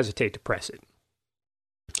didn't hesitate to press it.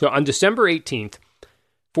 So on December 18th,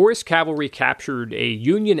 Forrest cavalry captured a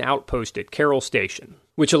Union outpost at Carroll Station,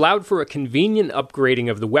 which allowed for a convenient upgrading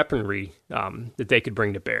of the weaponry that they could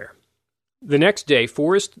bring to bear. The next day,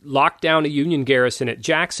 Forrest locked down a Union garrison at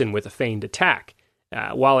Jackson with a feigned attack,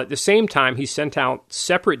 while at the same time he sent out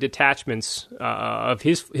separate detachments of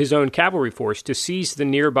his own cavalry force to seize the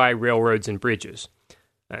nearby railroads and bridges.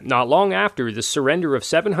 Not long after, the surrender of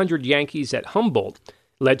 700 Yankees at Humboldt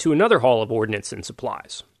led to another haul of ordnance and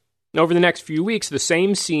supplies. Over the next few weeks, the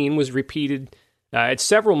same scene was repeated at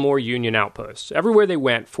several more Union outposts. Everywhere they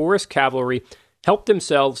went, Forrest cavalry helped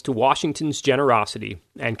themselves to Washington's generosity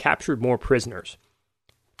and captured more prisoners.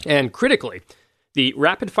 And critically, the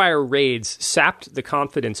rapid-fire raids sapped the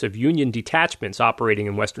confidence of Union detachments operating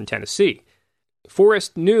in western Tennessee.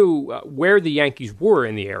 Forrest knew where the Yankees were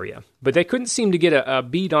in the area, but they couldn't seem to get a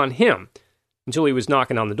bead on him until he was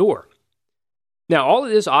knocking on the door. Now, all of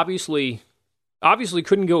this obviously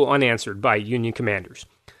couldn't go unanswered by Union commanders.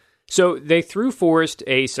 So they threw Forrest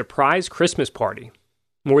a surprise Christmas party.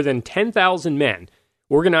 More than 10,000 men,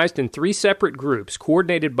 organized in 3 separate groups,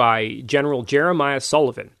 coordinated by General Jeremiah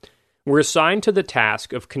Sullivan, were assigned to the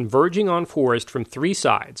task of converging on Forrest from 3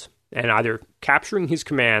 sides and either capturing his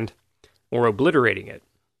command or obliterating it.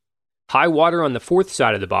 High water on the 4th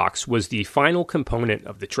side of the box was the final component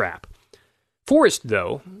of the trap. Forrest,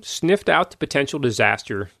 though, sniffed out the potential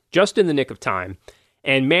disaster just in the nick of time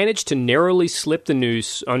and managed to narrowly slip the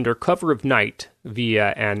noose under cover of night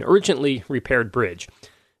via an urgently repaired bridge.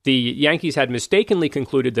 The Yankees had mistakenly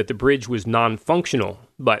concluded that the bridge was non-functional,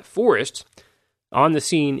 but Forrest, on the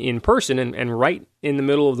scene in person and right in the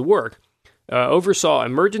middle of the work, oversaw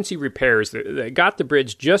emergency repairs that got the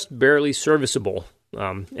bridge just barely serviceable,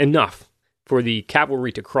 enough for the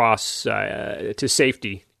cavalry to cross to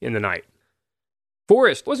safety in the night.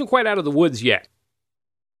 Forrest wasn't quite out of the woods yet.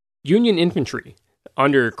 Union infantry,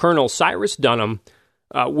 under Colonel Cyrus Dunham,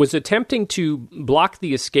 was attempting to block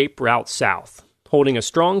the escape route south, holding a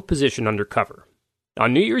strong position under cover.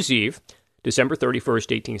 On New Year's Eve, December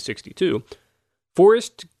 31st, 1862,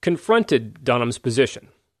 Forrest confronted Dunham's position.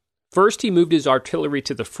 First, he moved his artillery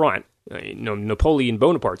to the front, Napoleon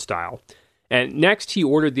Bonaparte style, and next he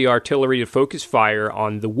ordered the artillery to focus fire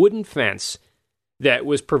on the wooden fence that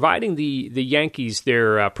was providing the Yankees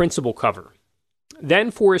their principal cover.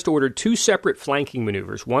 Then Forrest ordered 2 separate flanking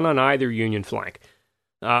maneuvers, one on either Union flank.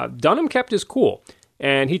 Dunham kept his cool,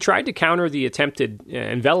 and he tried to counter the attempted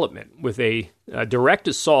envelopment with a direct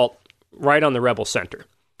assault right on the rebel center.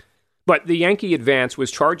 But the Yankee advance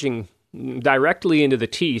was charging directly into the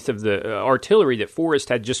teeth of the artillery that Forrest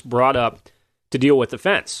had just brought up to deal with the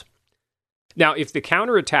fence. Now, if the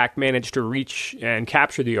counterattack managed to reach and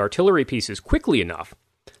capture the artillery pieces quickly enough,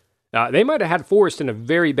 they might have had Forrest in a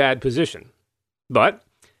very bad position. But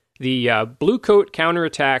the Blue Coat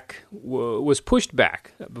counterattack was pushed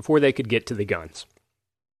back before they could get to the guns.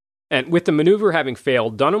 And with the maneuver having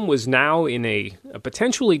failed, Dunham was now in a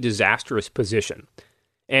potentially disastrous position,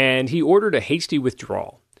 and he ordered a hasty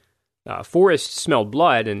withdrawal. Forrest smelled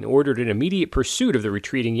blood and ordered an immediate pursuit of the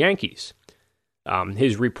retreating Yankees.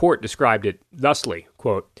 His report described it thusly,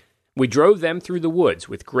 quote, "We drove them through the woods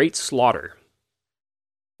with great slaughter."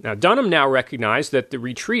 Now, Dunham now recognized that the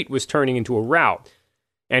retreat was turning into a rout,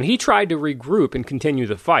 and he tried to regroup and continue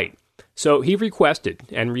the fight. So he requested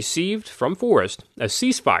and received from Forrest a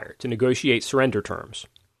ceasefire to negotiate surrender terms.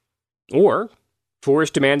 Or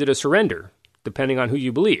Forrest demanded a surrender, depending on who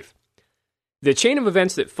you believe. The chain of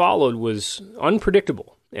events that followed was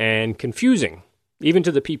unpredictable and confusing, even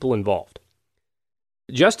to the people involved.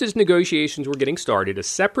 Just as negotiations were getting started, a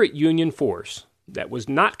separate Union force that was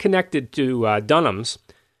not connected to Dunham's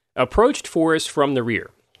approached Forrest from the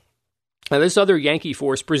rear. Now, this other Yankee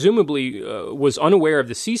force presumably was unaware of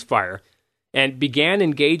the ceasefire and began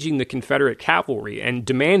engaging the Confederate cavalry and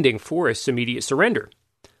demanding Forrest's immediate surrender.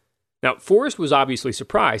 Now, Forrest was obviously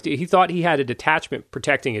surprised. He thought he had a detachment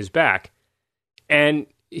protecting his back, and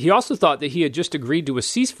he also thought that he had just agreed to a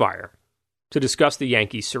ceasefire to discuss the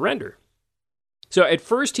Yankees' surrender. So at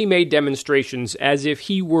first he made demonstrations as if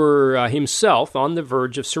he were himself on the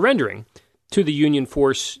verge of surrendering to the Union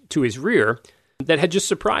force to his rear that had just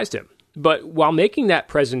surprised him. But while making that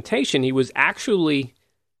presentation, he was actually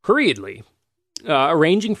hurriedly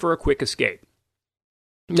arranging for a quick escape.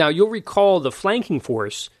 Now, you'll recall the flanking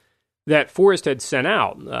force that Forrest had sent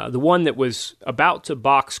out, the one that was about to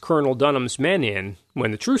box Colonel Dunham's men in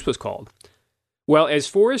when the truce was called. Well, as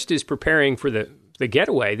Forrest is preparing for the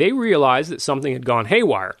getaway, they realized that something had gone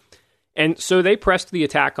haywire, and so they pressed the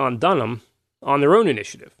attack on Dunham on their own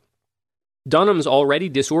initiative. Dunham's already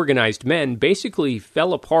disorganized men basically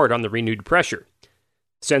fell apart on the renewed pressure.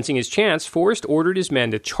 Sensing his chance, Forrest ordered his men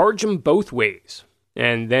to charge him both ways,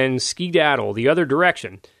 and then skedaddle the other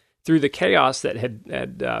direction through the chaos that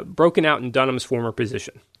had broken out in Dunham's former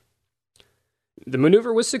position. The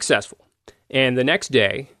maneuver was successful, and the next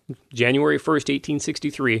day, January 1st,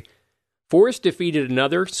 1863, Forrest defeated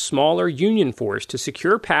another, smaller Union force to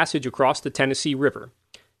secure passage across the Tennessee River,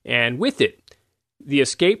 and with it, the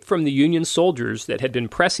escape from the Union soldiers that had been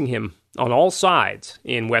pressing him on all sides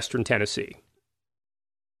in western Tennessee.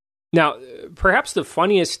 Now, perhaps the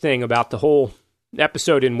funniest thing about the whole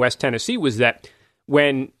episode in West Tennessee was that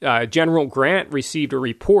when General Grant received a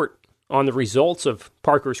report on the results of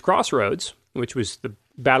Parker's Crossroads, which was the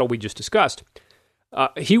battle we just discussed,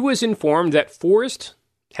 he was informed that Forrest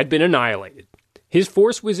had been annihilated. His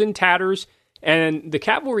force was in tatters, and the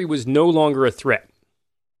cavalry was no longer a threat.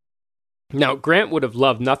 Now, Grant would have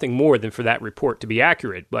loved nothing more than for that report to be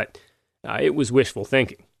accurate, but it was wishful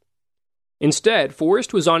thinking. Instead,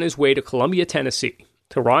 Forrest was on his way to Columbia, Tennessee,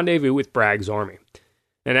 to rendezvous with Bragg's army.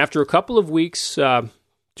 And after a couple of weeks to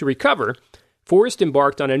recover, Forrest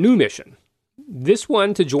embarked on a new mission, this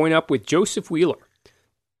one to join up with Joseph Wheeler.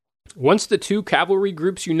 Once the two cavalry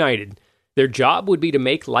groups united, their job would be to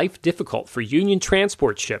make life difficult for Union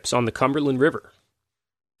transport ships on the Cumberland River.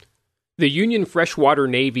 The Union freshwater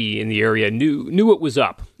navy in the area knew what was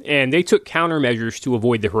up, and they took countermeasures to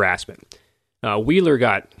avoid the harassment. Wheeler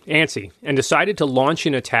got antsy and decided to launch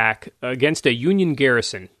an attack against a Union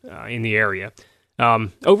garrison in the area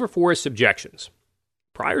over Forrest's objections.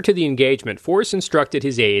 Prior to the engagement, Forrest instructed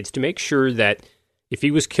his aides to make sure that if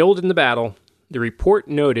he was killed in the battle, the report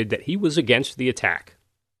noted that he was against the attack.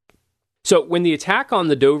 So when the attack on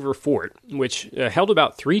the Dover fort, which held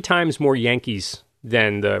about 3 times more Yankees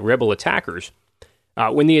than the rebel attackers,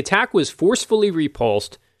 when the attack was forcefully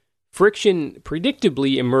repulsed, friction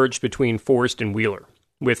predictably emerged between Forrest and Wheeler,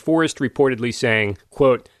 with Forrest reportedly saying,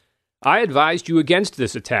 quote, "I advised you against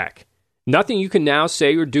this attack. Nothing you can now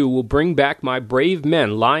say or do will bring back my brave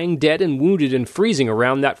men lying dead and wounded and freezing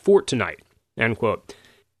around that fort tonight." End quote.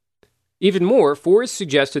 Even more, Forrest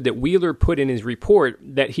suggested that Wheeler put in his report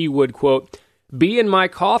that he would, quote, "be in my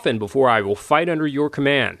coffin before I will fight under your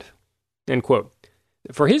command." End quote.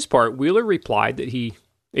 For his part, Wheeler replied that he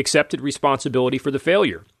accepted responsibility for the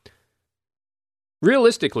failure.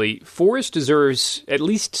 Realistically, Forrest deserves at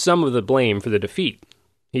least some of the blame for the defeat.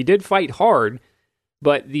 He did fight hard,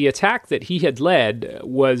 but the attack that he had led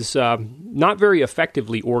was not very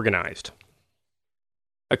effectively organized.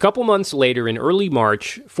 A couple months later, in early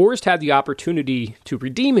March, Forrest had the opportunity to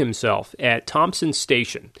redeem himself at Thompson's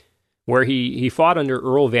Station, where he fought under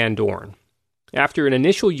Earl Van Dorn. After an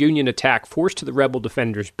initial Union attack forced the rebel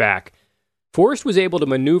defenders back, Forrest was able to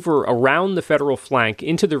maneuver around the Federal flank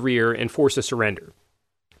into the rear and force a surrender.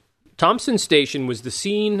 Thompson's Station was the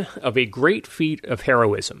scene of a great feat of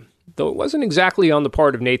heroism, though it wasn't exactly on the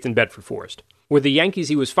part of Nathan Bedford Forrest, or the Yankees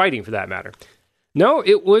he was fighting for that matter. No,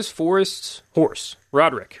 it was Forrest's horse,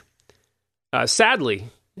 Roderick. Sadly,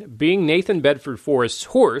 being Nathan Bedford Forrest's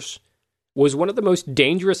horse was one of the most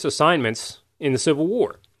dangerous assignments in the Civil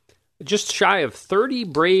War. Just shy of 30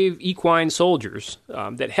 brave equine soldiers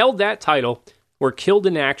that held that title were killed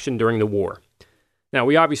in action during the war. Now,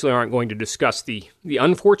 we obviously aren't going to discuss the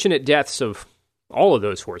unfortunate deaths of all of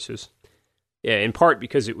those horses, in part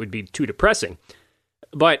because it would be too depressing.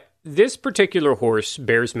 But this particular horse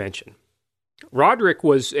bears mention. Roderick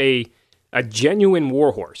was a genuine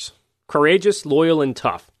war horse, courageous, loyal, and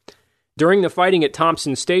tough. During the fighting at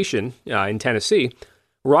Thompson Station in Tennessee,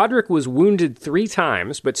 Roderick was wounded 3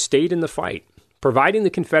 times but stayed in the fight, providing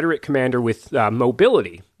the Confederate commander with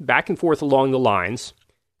mobility back and forth along the lines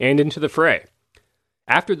and into the fray.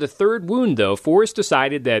 After the 3rd wound, though, Forrest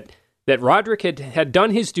decided that Roderick had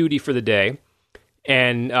done his duty for the day,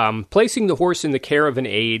 and placing the horse in the care of an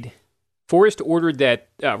aide, Forrest ordered that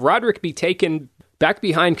Roderick be taken back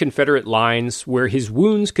behind Confederate lines where his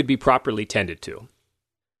wounds could be properly tended to.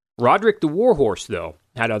 Roderick the warhorse, though,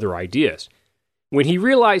 had other ideas. When he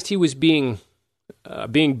realized he was being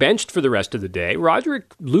benched for the rest of the day,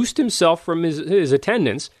 Roderick loosed himself from his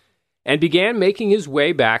attendants and began making his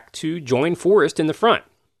way back to join Forrest in the front.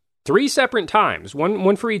 3 separate times,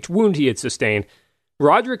 one for each wound he had sustained,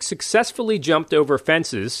 Roderick successfully jumped over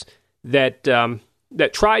fences that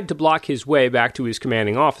tried to block his way back to his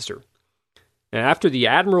commanding officer. And after the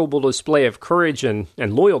admirable display of courage and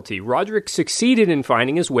loyalty, Roderick succeeded in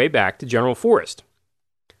finding his way back to General Forrest.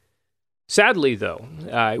 Sadly, though,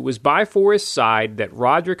 it was by Forrest's side that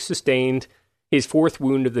Roderick sustained his 4th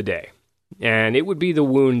wound of the day, and it would be the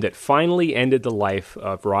wound that finally ended the life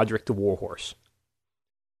of Roderick the Warhorse.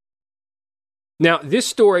 Now, this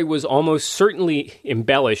story was almost certainly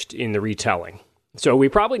embellished in the retelling, so we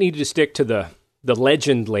probably need to stick to the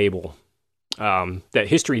legend label that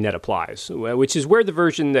HistoryNet applies, which is where the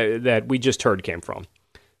version that we just heard came from.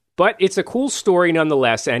 But it's a cool story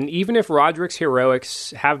nonetheless, and even if Roderick's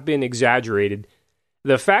heroics have been exaggerated,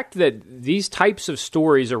 the fact that these types of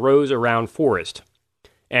stories arose around Forrest,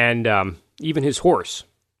 and even his horse,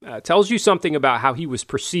 tells you something about how he was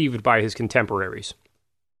perceived by his contemporaries.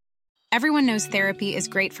 Everyone knows therapy is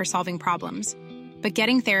great for solving problems, but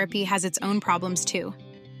getting therapy has its own problems too,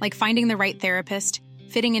 like finding the right therapist,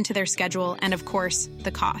 fitting into their schedule, and of course,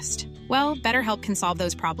 the cost. Well, BetterHelp can solve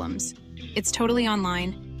those problems. It's totally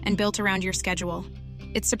online and built around your schedule.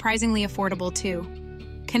 It's surprisingly affordable, too.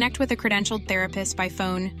 Connect with a credentialed therapist by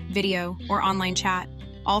phone, video, or online chat,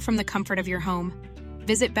 all from the comfort of your home.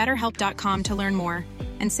 Visit BetterHelp.com to learn more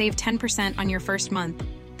and save 10% on your first month.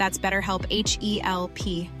 That's BetterHelp,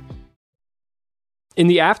 H-E-L-P. In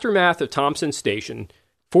the aftermath of Thompson Station,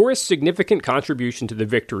 Forrest's significant contribution to the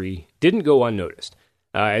victory didn't go unnoticed,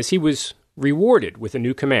 as he was rewarded with a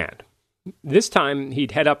new command. This time,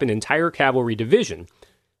 he'd head up an entire cavalry division,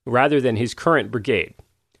 rather than his current brigade.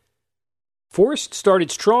 Forrest started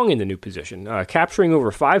strong in the new position, capturing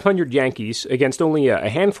over 500 Yankees against only a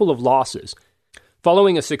handful of losses,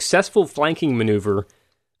 following a successful flanking maneuver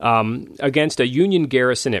against a Union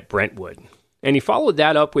garrison at Brentwood. And he followed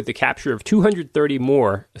that up with the capture of 230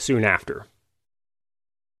 more soon after.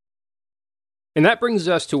 And that brings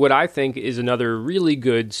us to what I think is another really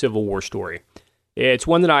good Civil War story. It's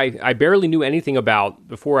one that I barely knew anything about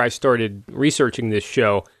before I started researching this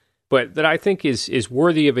show, but that I think is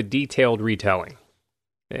worthy of a detailed retelling.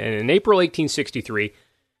 And in April 1863,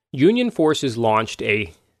 Union forces launched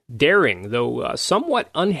a daring, though somewhat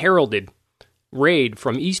unheralded, raid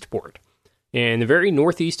from Eastport in the very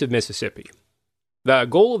northeast of Mississippi. The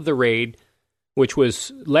goal of the raid, which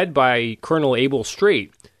was led by Colonel Abel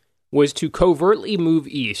Strait, was to covertly move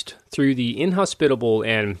east through the inhospitable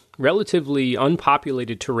and relatively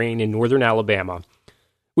unpopulated terrain in northern Alabama,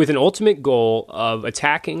 with an ultimate goal of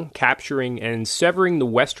attacking, capturing, and severing the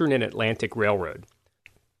Western and Atlantic Railroad.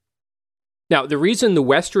 Now, the reason the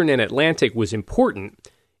Western and Atlantic was important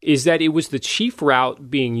is that it was the chief route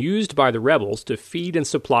being used by the rebels to feed and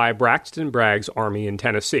supply Braxton Bragg's army in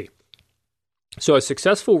Tennessee. So a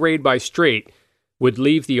successful raid by Strait would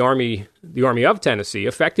leave the Army of Tennessee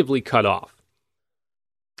effectively cut off.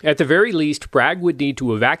 At the very least, Bragg would need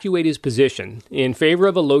to evacuate his position in favor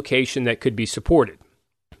of a location that could be supported,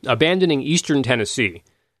 abandoning eastern Tennessee,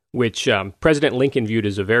 which President Lincoln viewed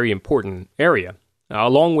as a very important area,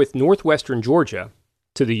 along with northwestern Georgia,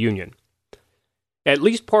 to the Union. At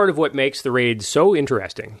least part of what makes the raid so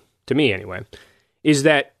interesting, to me anyway, is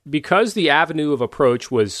that because the avenue of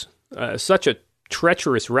approach was such a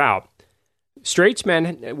treacherous route, Strait's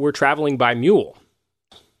men were traveling by mule.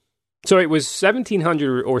 So it was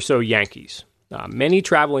 1,700 or so Yankees, many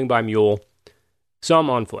traveling by mule, some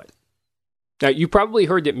on foot. Now, you probably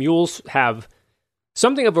heard that mules have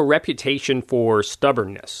something of a reputation for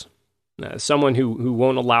stubbornness. Someone who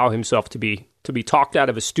won't allow himself to be talked out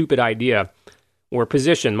of a stupid idea or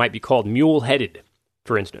position might be called mule-headed,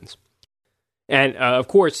 for instance. And, of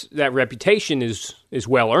course, that reputation is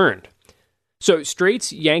well earned. So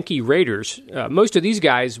Strait's Yankee raiders, most of these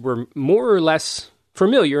guys were more or less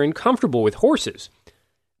familiar and comfortable with horses,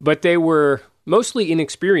 but they were mostly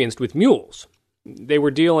inexperienced with mules. They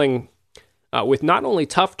were dealing with not only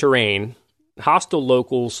tough terrain, hostile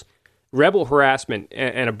locals, rebel harassment,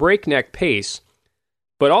 and a breakneck pace,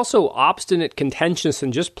 but also obstinate, contentious,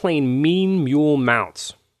 and just plain mean mule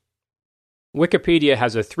mounts. Wikipedia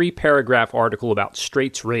has a 3-paragraph article about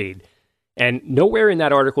Strait's raid, and nowhere in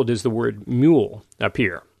that article does the word mule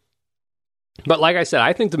appear. But like I said,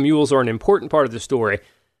 I think the mules are an important part of the story,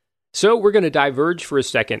 so we're going to diverge for a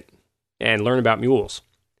second and learn about mules.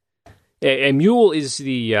 A mule is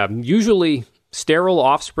the usually sterile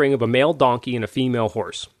offspring of a male donkey and a female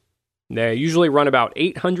horse. They usually run about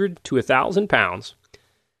 800 to 1,000 pounds,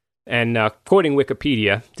 and quoting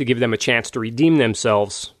Wikipedia to give them a chance to redeem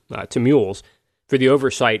themselves to mules for the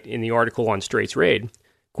oversight in the article on Strait's raid,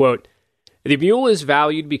 quote, "The mule is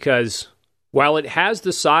valued because, while it has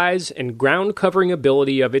the size and ground-covering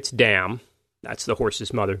ability of its dam," that's the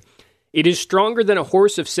horse's mother, "it is stronger than a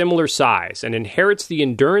horse of similar size and inherits the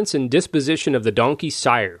endurance and disposition of the donkey's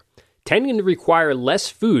sire, tending to require less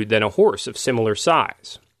food than a horse of similar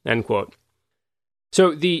size." End quote.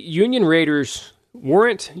 So the Union raiders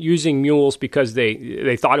weren't using mules because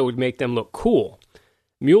they thought it would make them look cool.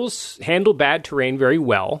 Mules handle bad terrain very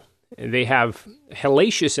well. They have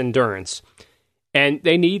hellacious endurance, and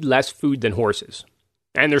they need less food than horses.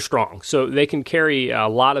 And they're strong, so they can carry a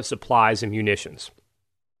lot of supplies and munitions.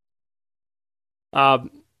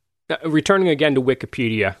 Returning again to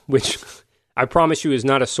Wikipedia, which I promise you is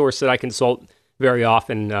not a source that I consult very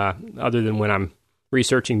often, other than when I'm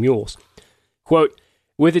researching mules. Quote,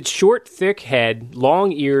 "With its short, thick head,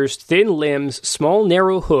 long ears, thin limbs, small,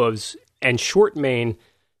 narrow hooves, and short mane,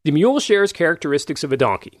 the mule shares characteristics of a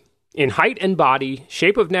donkey. In height and body,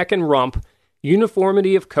 shape of neck and rump,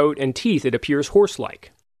 uniformity of coat and teeth, it appears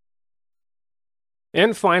horse-like."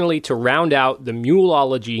 And finally, to round out the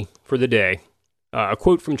muleology for the day, A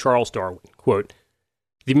quote from Charles Darwin, quote,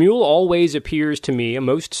 "The mule always appears to me a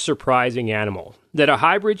most surprising animal. That a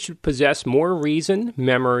hybrid should possess more reason,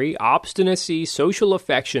 memory, obstinacy, social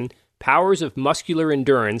affection, powers of muscular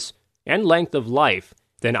endurance, and length of life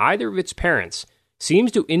than either of its parents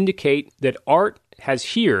seems to indicate that art has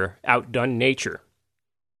here outdone nature."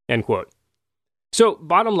 End quote. So,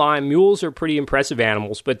 bottom line, mules are pretty impressive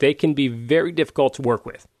animals, but they can be very difficult to work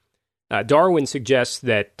with. Darwin suggests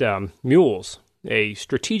that mules, a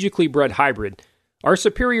strategically bred hybrid, are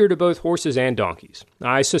superior to both horses and donkeys.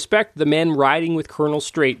 I suspect the men riding with Colonel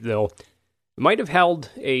Strait, though, might have held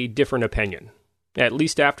a different opinion, at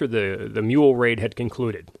least after the mule raid had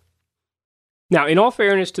concluded. Now, in all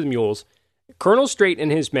fairness to the mules, Colonel Strait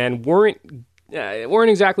and his men weren't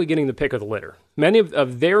exactly getting the pick of the litter. Many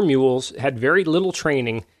of their mules had very little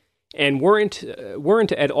training and weren't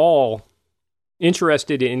at all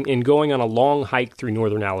interested in going on a long hike through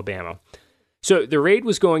northern Alabama. So the raid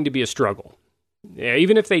was going to be a struggle,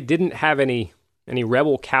 even if they didn't have any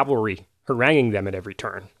rebel cavalry haranguing them at every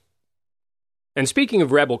turn. And speaking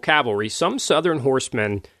of rebel cavalry, some Southern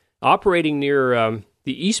horsemen operating near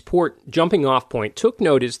the Eastport jumping-off point took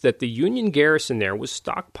notice that the Union garrison there was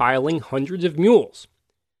stockpiling hundreds of mules.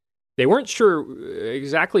 They weren't sure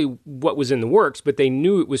exactly what was in the works, but they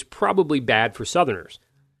knew it was probably bad for Southerners.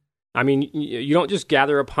 I mean, you don't just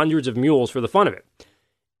gather up hundreds of mules for the fun of it.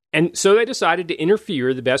 And so they decided to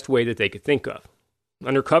interfere the best way that they could think of.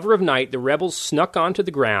 Under cover of night, the rebels snuck onto the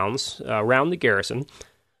grounds around the garrison,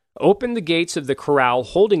 opened the gates of the corral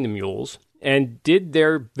holding the mules, and did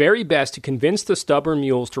their very best to convince the stubborn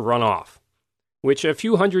mules to run off, which a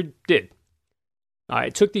few hundred did.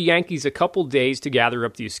 It took the Yankees a couple days to gather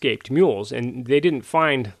up the escaped mules, and they didn't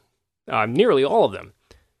find nearly all of them.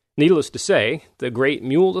 Needless to say, the great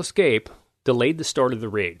mule escape delayed the start of the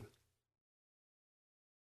raid.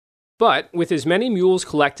 But with as many mules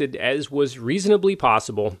collected as was reasonably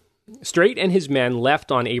possible, Strait and his men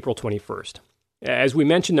left on April 21st. As we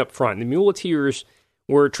mentioned up front, the muleteers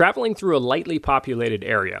were traveling through a lightly populated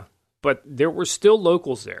area, but there were still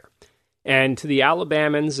locals there. And to the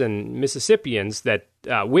Alabamans and Mississippians that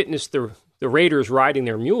witnessed the raiders riding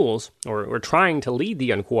their mules, or trying to lead the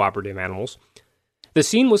uncooperative animals, the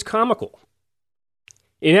scene was comical.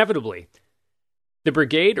 Inevitably, the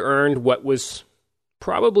brigade earned what was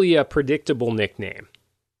probably a predictable nickname,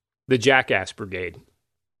 the Jackass Brigade.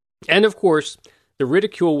 And of course, the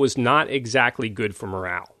ridicule was not exactly good for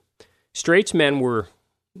morale. Strait's men were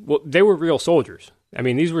real soldiers. I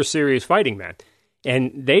mean, these were serious fighting men.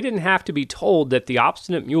 And they didn't have to be told that the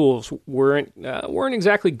obstinate mules weren't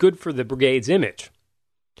exactly good for the brigade's image.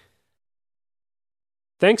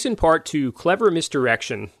 Thanks in part to clever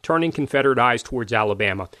misdirection turning Confederate eyes towards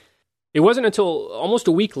Alabama, it wasn't until almost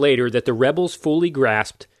a week later that the rebels fully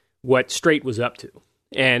grasped what Strait was up to,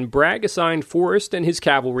 and Bragg assigned Forrest and his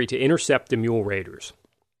cavalry to intercept the mule raiders.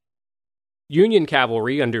 Union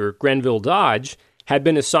cavalry under Grenville Dodge had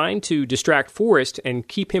been assigned to distract Forrest and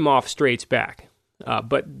keep him off Strait's back,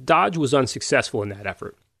 but Dodge was unsuccessful in that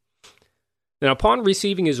effort. Now, upon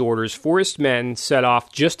receiving his orders, Forrest's men set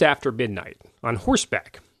off just after midnight, on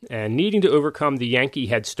horseback, and needing to overcome the Yankee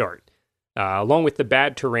head start, along with the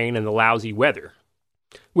bad terrain and the lousy weather,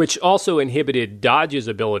 which also inhibited Dodge's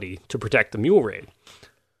ability to protect the mule raid.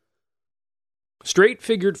 Strait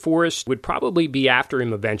figured Forrest would probably be after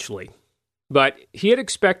him eventually, but he had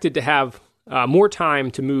expected to have more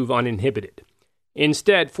time to move uninhibited.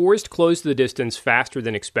 Instead, Forrest closed the distance faster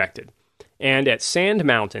than expected, and at Sand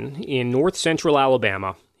Mountain in north-central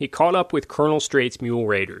Alabama, he caught up with Colonel Strait's mule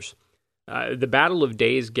raiders. The Battle of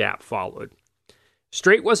Days Gap followed.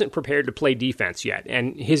 Strait wasn't prepared to play defense yet,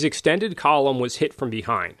 and his extended column was hit from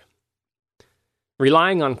behind.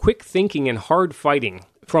 Relying on quick thinking and hard fighting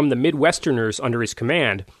from the Midwesterners under his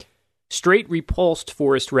command, Strait repulsed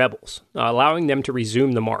Forrest rebels, allowing them to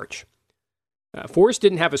resume the march. Forrest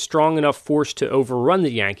didn't have a strong enough force to overrun the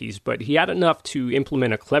Yankees, but he had enough to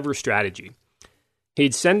implement a clever strategy.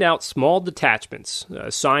 He'd send out small detachments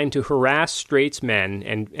assigned to harass Strait's men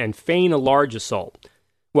and feign a large assault,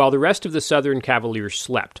 while the rest of the Southern Cavaliers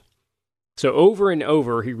slept. So over and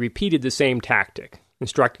over, he repeated the same tactic,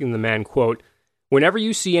 instructing the men, quote, "Whenever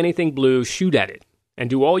you see anything blue, shoot at it, and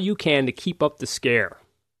do all you can to keep up the scare,"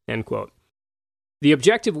 end quote. The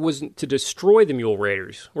objective wasn't to destroy the mule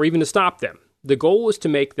raiders, or even to stop them. The goal was to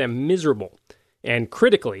make them miserable, and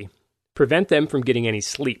critically, prevent them from getting any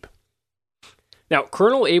sleep. Now,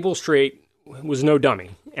 Colonel Abel Strait was no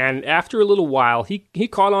dummy, and after a little while, he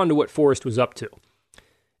caught on to what Forrest was up to.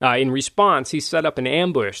 In response, he set up an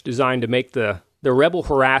ambush designed to make the rebel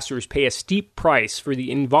harassers pay a steep price for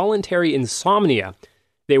the involuntary insomnia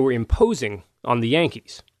they were imposing on the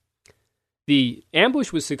Yankees. The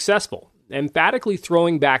ambush was successful, emphatically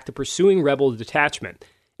throwing back the pursuing rebel detachment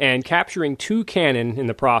and capturing 2 cannon in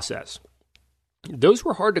the process. Those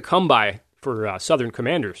were hard to come by for Southern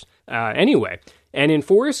commanders anyway, and in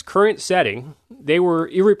Forrest's current setting, they were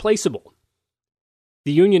irreplaceable.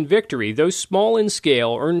 The Union victory, though small in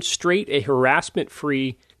scale, earned Strait a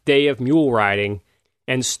harassment-free day of mule riding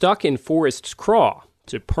and stuck in Forrest's craw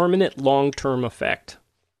to permanent long-term effect.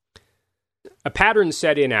 A pattern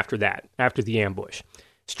set in after the ambush.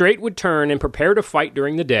 Strait would turn and prepare to fight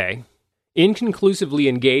during the day, inconclusively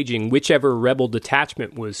engaging whichever rebel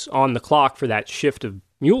detachment was on the clock for that shift of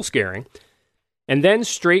mule scaring, and then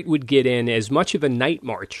Strait would get in as much of a night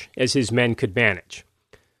march as his men could manage.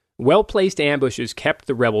 Well-placed ambushes kept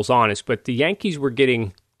the rebels honest, but the Yankees were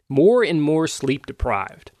getting more and more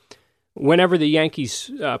sleep-deprived. Whenever the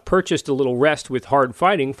Yankees purchased a little rest with hard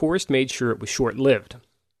fighting, Forrest made sure it was short-lived.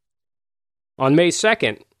 On May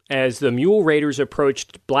 2nd, as the mule raiders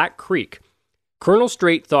approached Black Creek, Colonel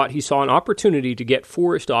Strait thought he saw an opportunity to get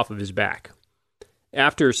Forrest off of his back.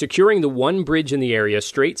 After securing the one bridge in the area,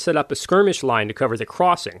 Strait set up a skirmish line to cover the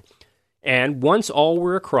crossing, and once all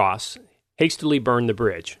were across, hastily burned the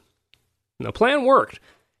bridge. The plan worked,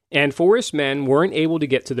 and Forrest's men weren't able to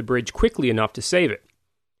get to the bridge quickly enough to save it.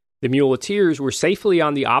 The muleteers were safely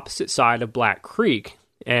on the opposite side of Black Creek,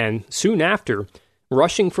 and soon after,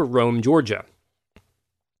 rushing for Rome, Georgia.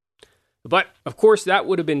 But, of course, that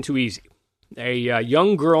would have been too easy. A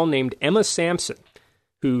young girl named Emma Sampson,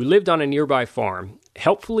 who lived on a nearby farm,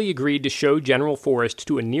 helpfully agreed to show General Forrest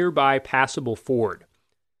to a nearby passable ford.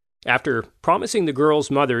 After promising the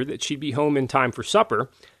girl's mother that she'd be home in time for supper,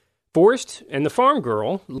 Forrest and the farm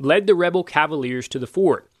girl led the rebel cavaliers to the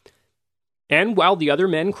ford. And while the other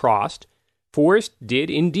men crossed, Forrest did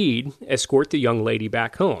indeed escort the young lady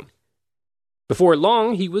back home. Before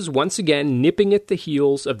long, he was once again nipping at the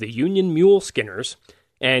heels of the Union mule skinners,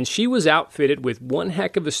 and she was outfitted with one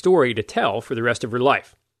heck of a story to tell for the rest of her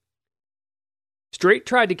life. Strait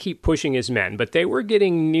tried to keep pushing his men, but they were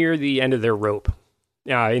getting near the end of their rope.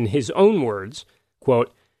 In his own words,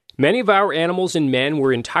 quote, "Many of our animals and men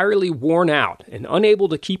were entirely worn out and unable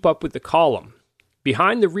to keep up with the column.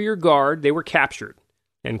 Behind the rear guard, they were captured."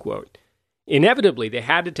 End quote. Inevitably, they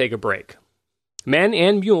had to take a break. Men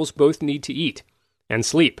and mules both need to eat and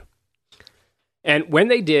sleep. And when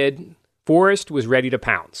they did, Forrest was ready to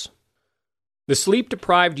pounce. The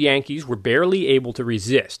sleep-deprived Yankees were barely able to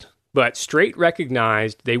resist, but Strait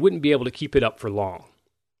recognized they wouldn't be able to keep it up for long.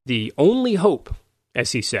 The only hope,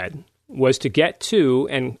 as he said, was to get to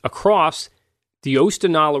and across the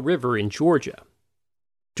Oostenaula River in Georgia.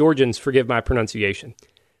 Georgians, forgive my pronunciation.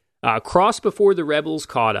 Cross before the rebels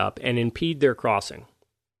caught up and impede their crossing.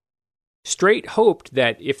 Strait hoped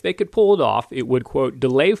that if they could pull it off, it would, quote,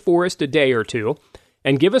 delay Forrest a day or two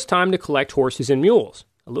and give us time to collect horses and mules,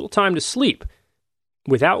 a little time to sleep,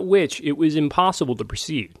 without which it was impossible to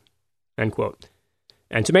proceed, end quote.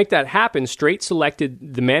 And to make that happen, Strait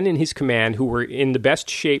selected the men in his command who were in the best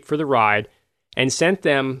shape for the ride and sent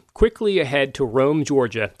them quickly ahead to Rome,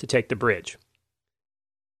 Georgia, to take the bridge.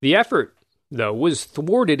 The effort, though, was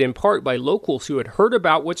thwarted in part by locals who had heard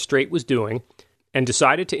about what Strait was doing and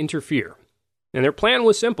decided to interfere. And their plan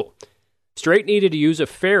was simple. Strait needed to use a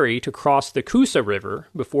ferry to cross the Coosa River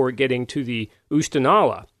before getting to the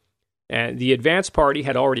Oostenaula, and the advance party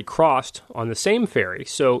had already crossed on the same ferry,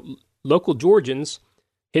 so local Georgians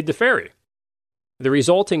hid the ferry. The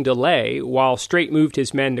resulting delay, while Strait moved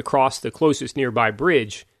his men to cross the closest nearby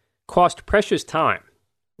bridge, cost precious time,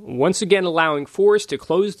 once again allowing Forrest to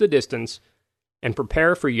close the distance and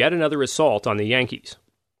prepare for yet another assault on the Yankees.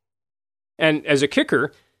 And as a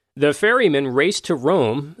kicker, the ferryman raced to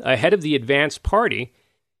Rome ahead of the advance party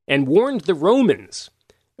and warned the Romans,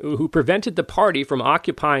 who prevented the party from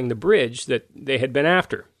occupying the bridge that they had been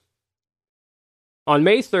after. On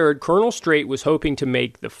May 3rd, Colonel Strait was hoping to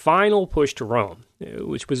make the final push to Rome,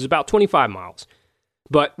 which was about 25 miles.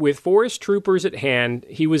 But with Forrest troopers at hand,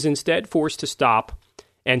 he was instead forced to stop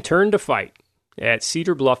and turn to fight at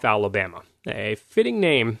Cedar Bluff, Alabama, a fitting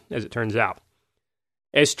name, as it turns out.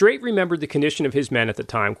 As Strait remembered the condition of his men at the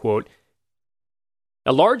time, quote,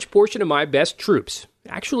 "A large portion of my best troops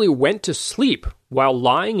actually went to sleep while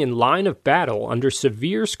lying in line of battle under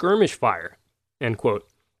severe skirmish fire," end quote.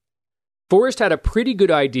 Forrest had a pretty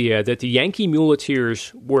good idea that the Yankee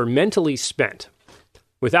muleteers were mentally spent,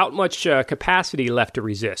 without much capacity left to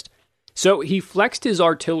resist, so he flexed his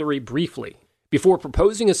artillery briefly before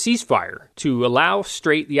proposing a ceasefire to allow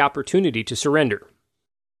Strait the opportunity to surrender.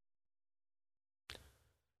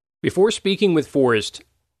 Before speaking with Forrest,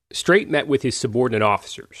 Strait met with his subordinate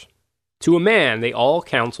officers. To a man, they all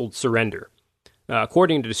counseled surrender.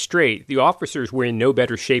 According to Strait, the officers were in no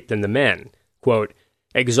better shape than the men. Quote,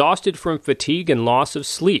 exhausted from fatigue and loss of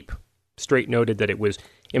sleep. Strait noted that it was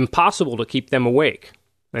impossible to keep them awake.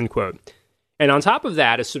 End quote. And on top of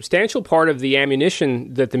that, a substantial part of the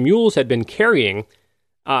ammunition that the mules had been carrying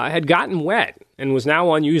had gotten wet and was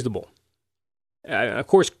now unusable. Of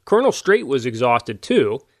course, Colonel Strait was exhausted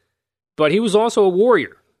too, but he was also a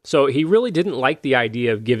warrior, so he really didn't like the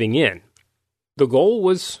idea of giving in. The goal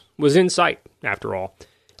was in sight, after all,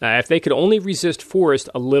 if they could only resist Forrest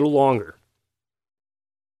a little longer.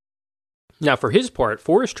 Now, for his part,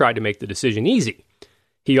 Forrest tried to make the decision easy.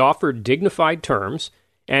 He offered dignified terms,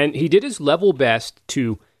 and he did his level best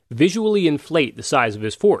to visually inflate the size of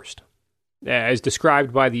his force. As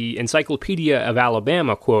described by the Encyclopedia of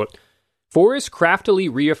Alabama, quote, Forrest craftily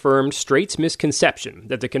reaffirmed Strait's misconception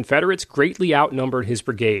that the Confederates greatly outnumbered his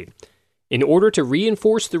brigade. In order to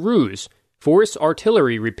reinforce the ruse, Forrest's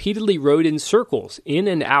artillery repeatedly rode in circles in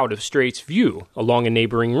and out of Strait's view along a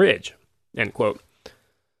neighboring ridge. End quote.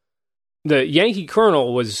 The Yankee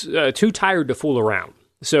colonel was too tired to fool around,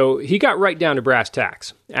 so he got right down to brass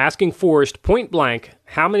tacks, asking Forrest point blank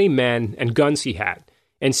how many men and guns he had,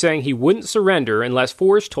 and saying he wouldn't surrender unless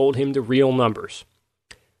Forrest told him the real numbers.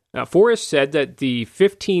 Now, Forrest said that the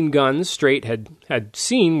 15 guns Strait had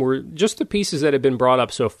seen were just the pieces that had been brought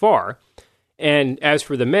up so far, and as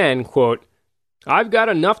for the men, quote, I've got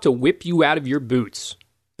enough to whip you out of your boots,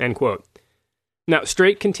 end quote. Now,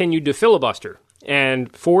 Strait continued to filibuster,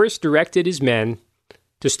 and Forrest directed his men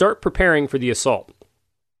to start preparing for the assault.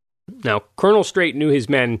 Now, Colonel Strait knew his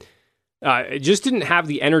men just didn't have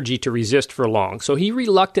the energy to resist for long, so he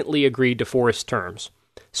reluctantly agreed to Forrest's terms,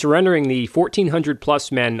 surrendering the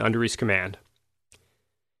 1,400-plus men under his command.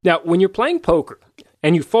 Now, when you're playing poker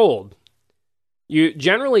and you fold, you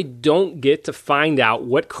generally don't get to find out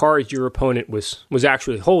what cards your opponent was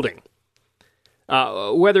actually holding,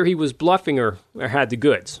 whether he was bluffing or had the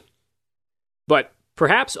goods. But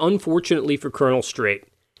perhaps unfortunately for Colonel Strait,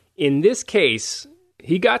 in this case,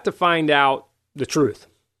 he got to find out the truth.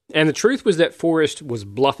 And the truth was that Forrest was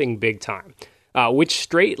bluffing big time, which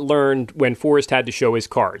Strait learned when Forrest had to show his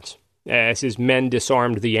cards, as his men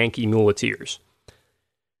disarmed the Yankee muleteers.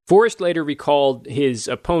 Forrest later recalled his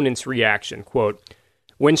opponent's reaction, quote,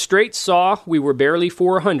 when Strait saw we were barely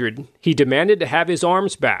 400, he demanded to have his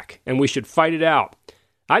arms back, and we should fight it out.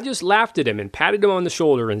 I just laughed at him and patted him on the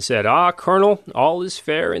shoulder and said, Colonel, all is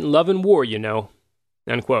fair in love and war, you know.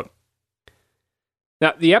 End quote.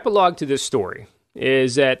 Now, the epilogue to this story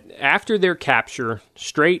is that after their capture,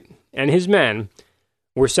 Strait and his men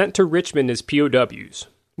were sent to Richmond as POWs,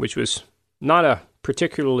 which was not a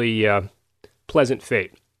particularly pleasant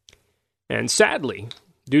fate. And sadly,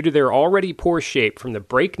 due to their already poor shape from the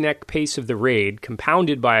breakneck pace of the raid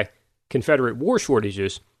compounded by Confederate war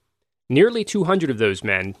shortages, nearly 200 of those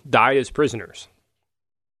men died as prisoners.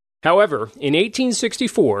 However, in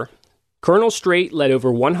 1864, Colonel Strait led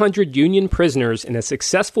over 100 Union prisoners in a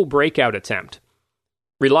successful breakout attempt.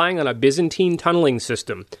 Relying on a Byzantine tunneling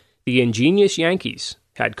system the ingenious Yankees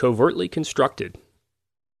had covertly constructed.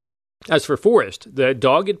 As for Forrest, the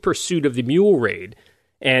dogged pursuit of the mule raid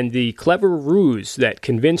and the clever ruse that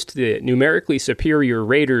convinced the numerically superior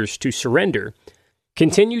raiders to surrender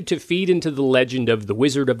continued to feed into the legend of the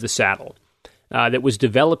Wizard of the Saddle that was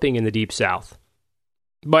developing in the Deep South.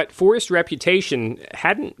 But Forrest's reputation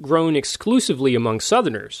hadn't grown exclusively among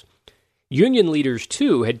Southerners. Union leaders,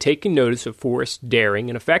 too, had taken notice of Forrest's daring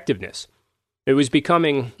and effectiveness. It was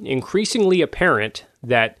becoming increasingly apparent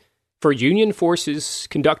that for Union forces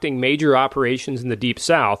conducting major operations in the Deep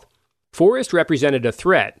South, Forrest represented a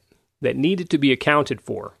threat that needed to be accounted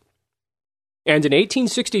for. And in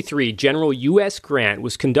 1863, General U.S. Grant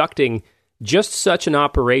was conducting just such an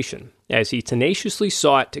operation as he tenaciously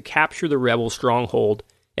sought to capture the rebel stronghold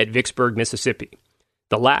at Vicksburg, Mississippi,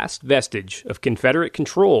 the last vestige of Confederate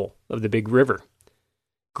control of the Big River.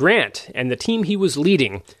 Grant and the team he was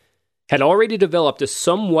leading had already developed a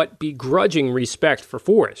somewhat begrudging respect for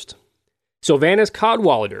Forrest. Sylvanus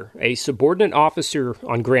Cadwalader, a subordinate officer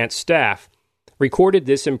on Grant's staff, recorded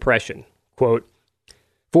this impression, quote,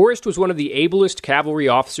 Forrest was one of the ablest cavalry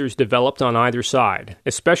officers developed on either side,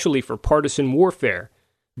 especially for partisan warfare.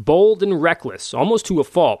 Bold and reckless, almost to a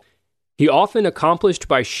fault, he often accomplished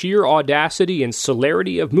by sheer audacity and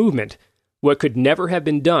celerity of movement what could never have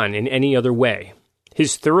been done in any other way.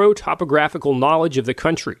 His thorough topographical knowledge of the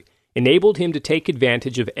country enabled him to take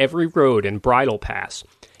advantage of every road and bridle pass,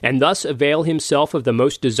 and thus avail himself of the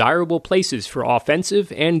most desirable places for offensive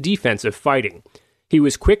and defensive fighting. He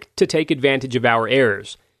was quick to take advantage of our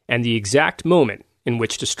errors, and the exact moment in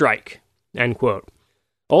which to strike. End quote.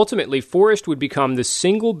 Ultimately, Forrest would become the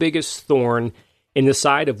single biggest thorn in the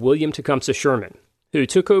side of William Tecumseh Sherman, who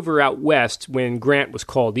took over out west when Grant was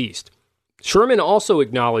called east. Sherman also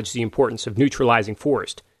acknowledged the importance of neutralizing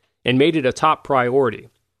Forrest and made it a top priority.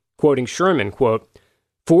 Quoting Sherman, quote,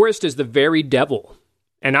 "Forrest is the very devil,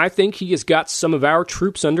 and I think he has got some of our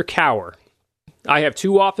troops under cover. I have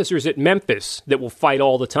 2 officers at Memphis that will fight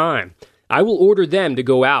all the time. I will order them to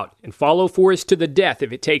go out and follow Forrest to the death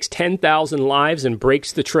if it takes 10,000 lives and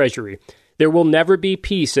breaks the Treasury. There will never be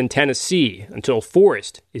peace in Tennessee until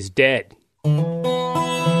Forrest is dead."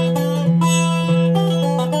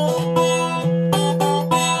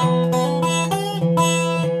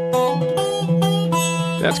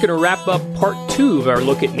 That's going to wrap up part 2 of our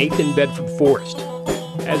look at Nathan Bedford Forrest.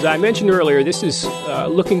 As I mentioned earlier, this is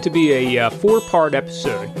looking to be a 4-part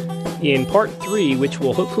episode. In part 3, which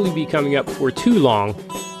will hopefully be coming up before too long,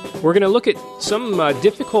 we're going to look at some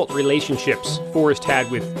difficult relationships Forrest had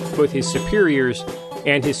with both his superiors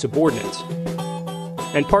and his subordinates.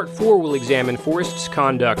 And part 4 will examine Forrest's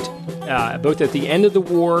conduct both at the end of the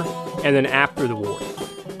war and then after the war.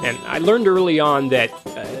 And I learned early on that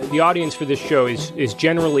the audience for this show is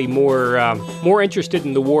generally more interested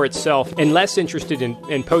in the war itself and less interested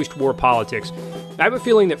in post-war politics. I have a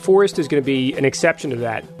feeling that Forrest is going to be an exception to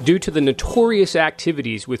that due to the notorious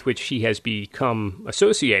activities with which he has become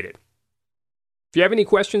associated. If you have any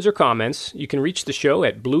questions or comments, you can reach the show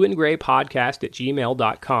at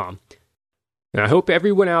blueandgraypodcast@gmail.com. And I hope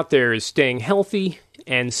everyone out there is staying healthy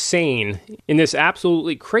and sane in this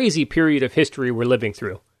absolutely crazy period of history we're living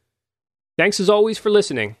through. Thanks as always for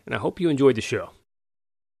listening, and I hope you enjoyed the show.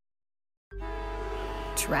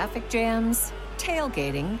 Traffic jams,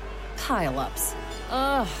 tailgating, pile-ups.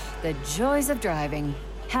 Ugh, the joys of driving.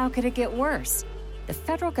 How could it get worse? The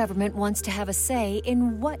federal government wants to have a say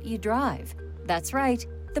in what you drive. That's right.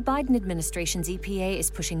 The Biden administration's EPA is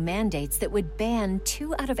pushing mandates that would ban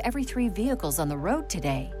 2 out of every 3 vehicles on the road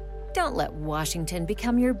today. Don't let Washington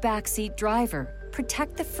become your backseat driver.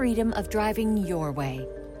 Protect the freedom of driving your way.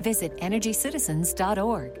 Visit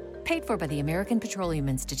EnergyCitizens.org. Paid for by the American Petroleum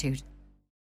Institute.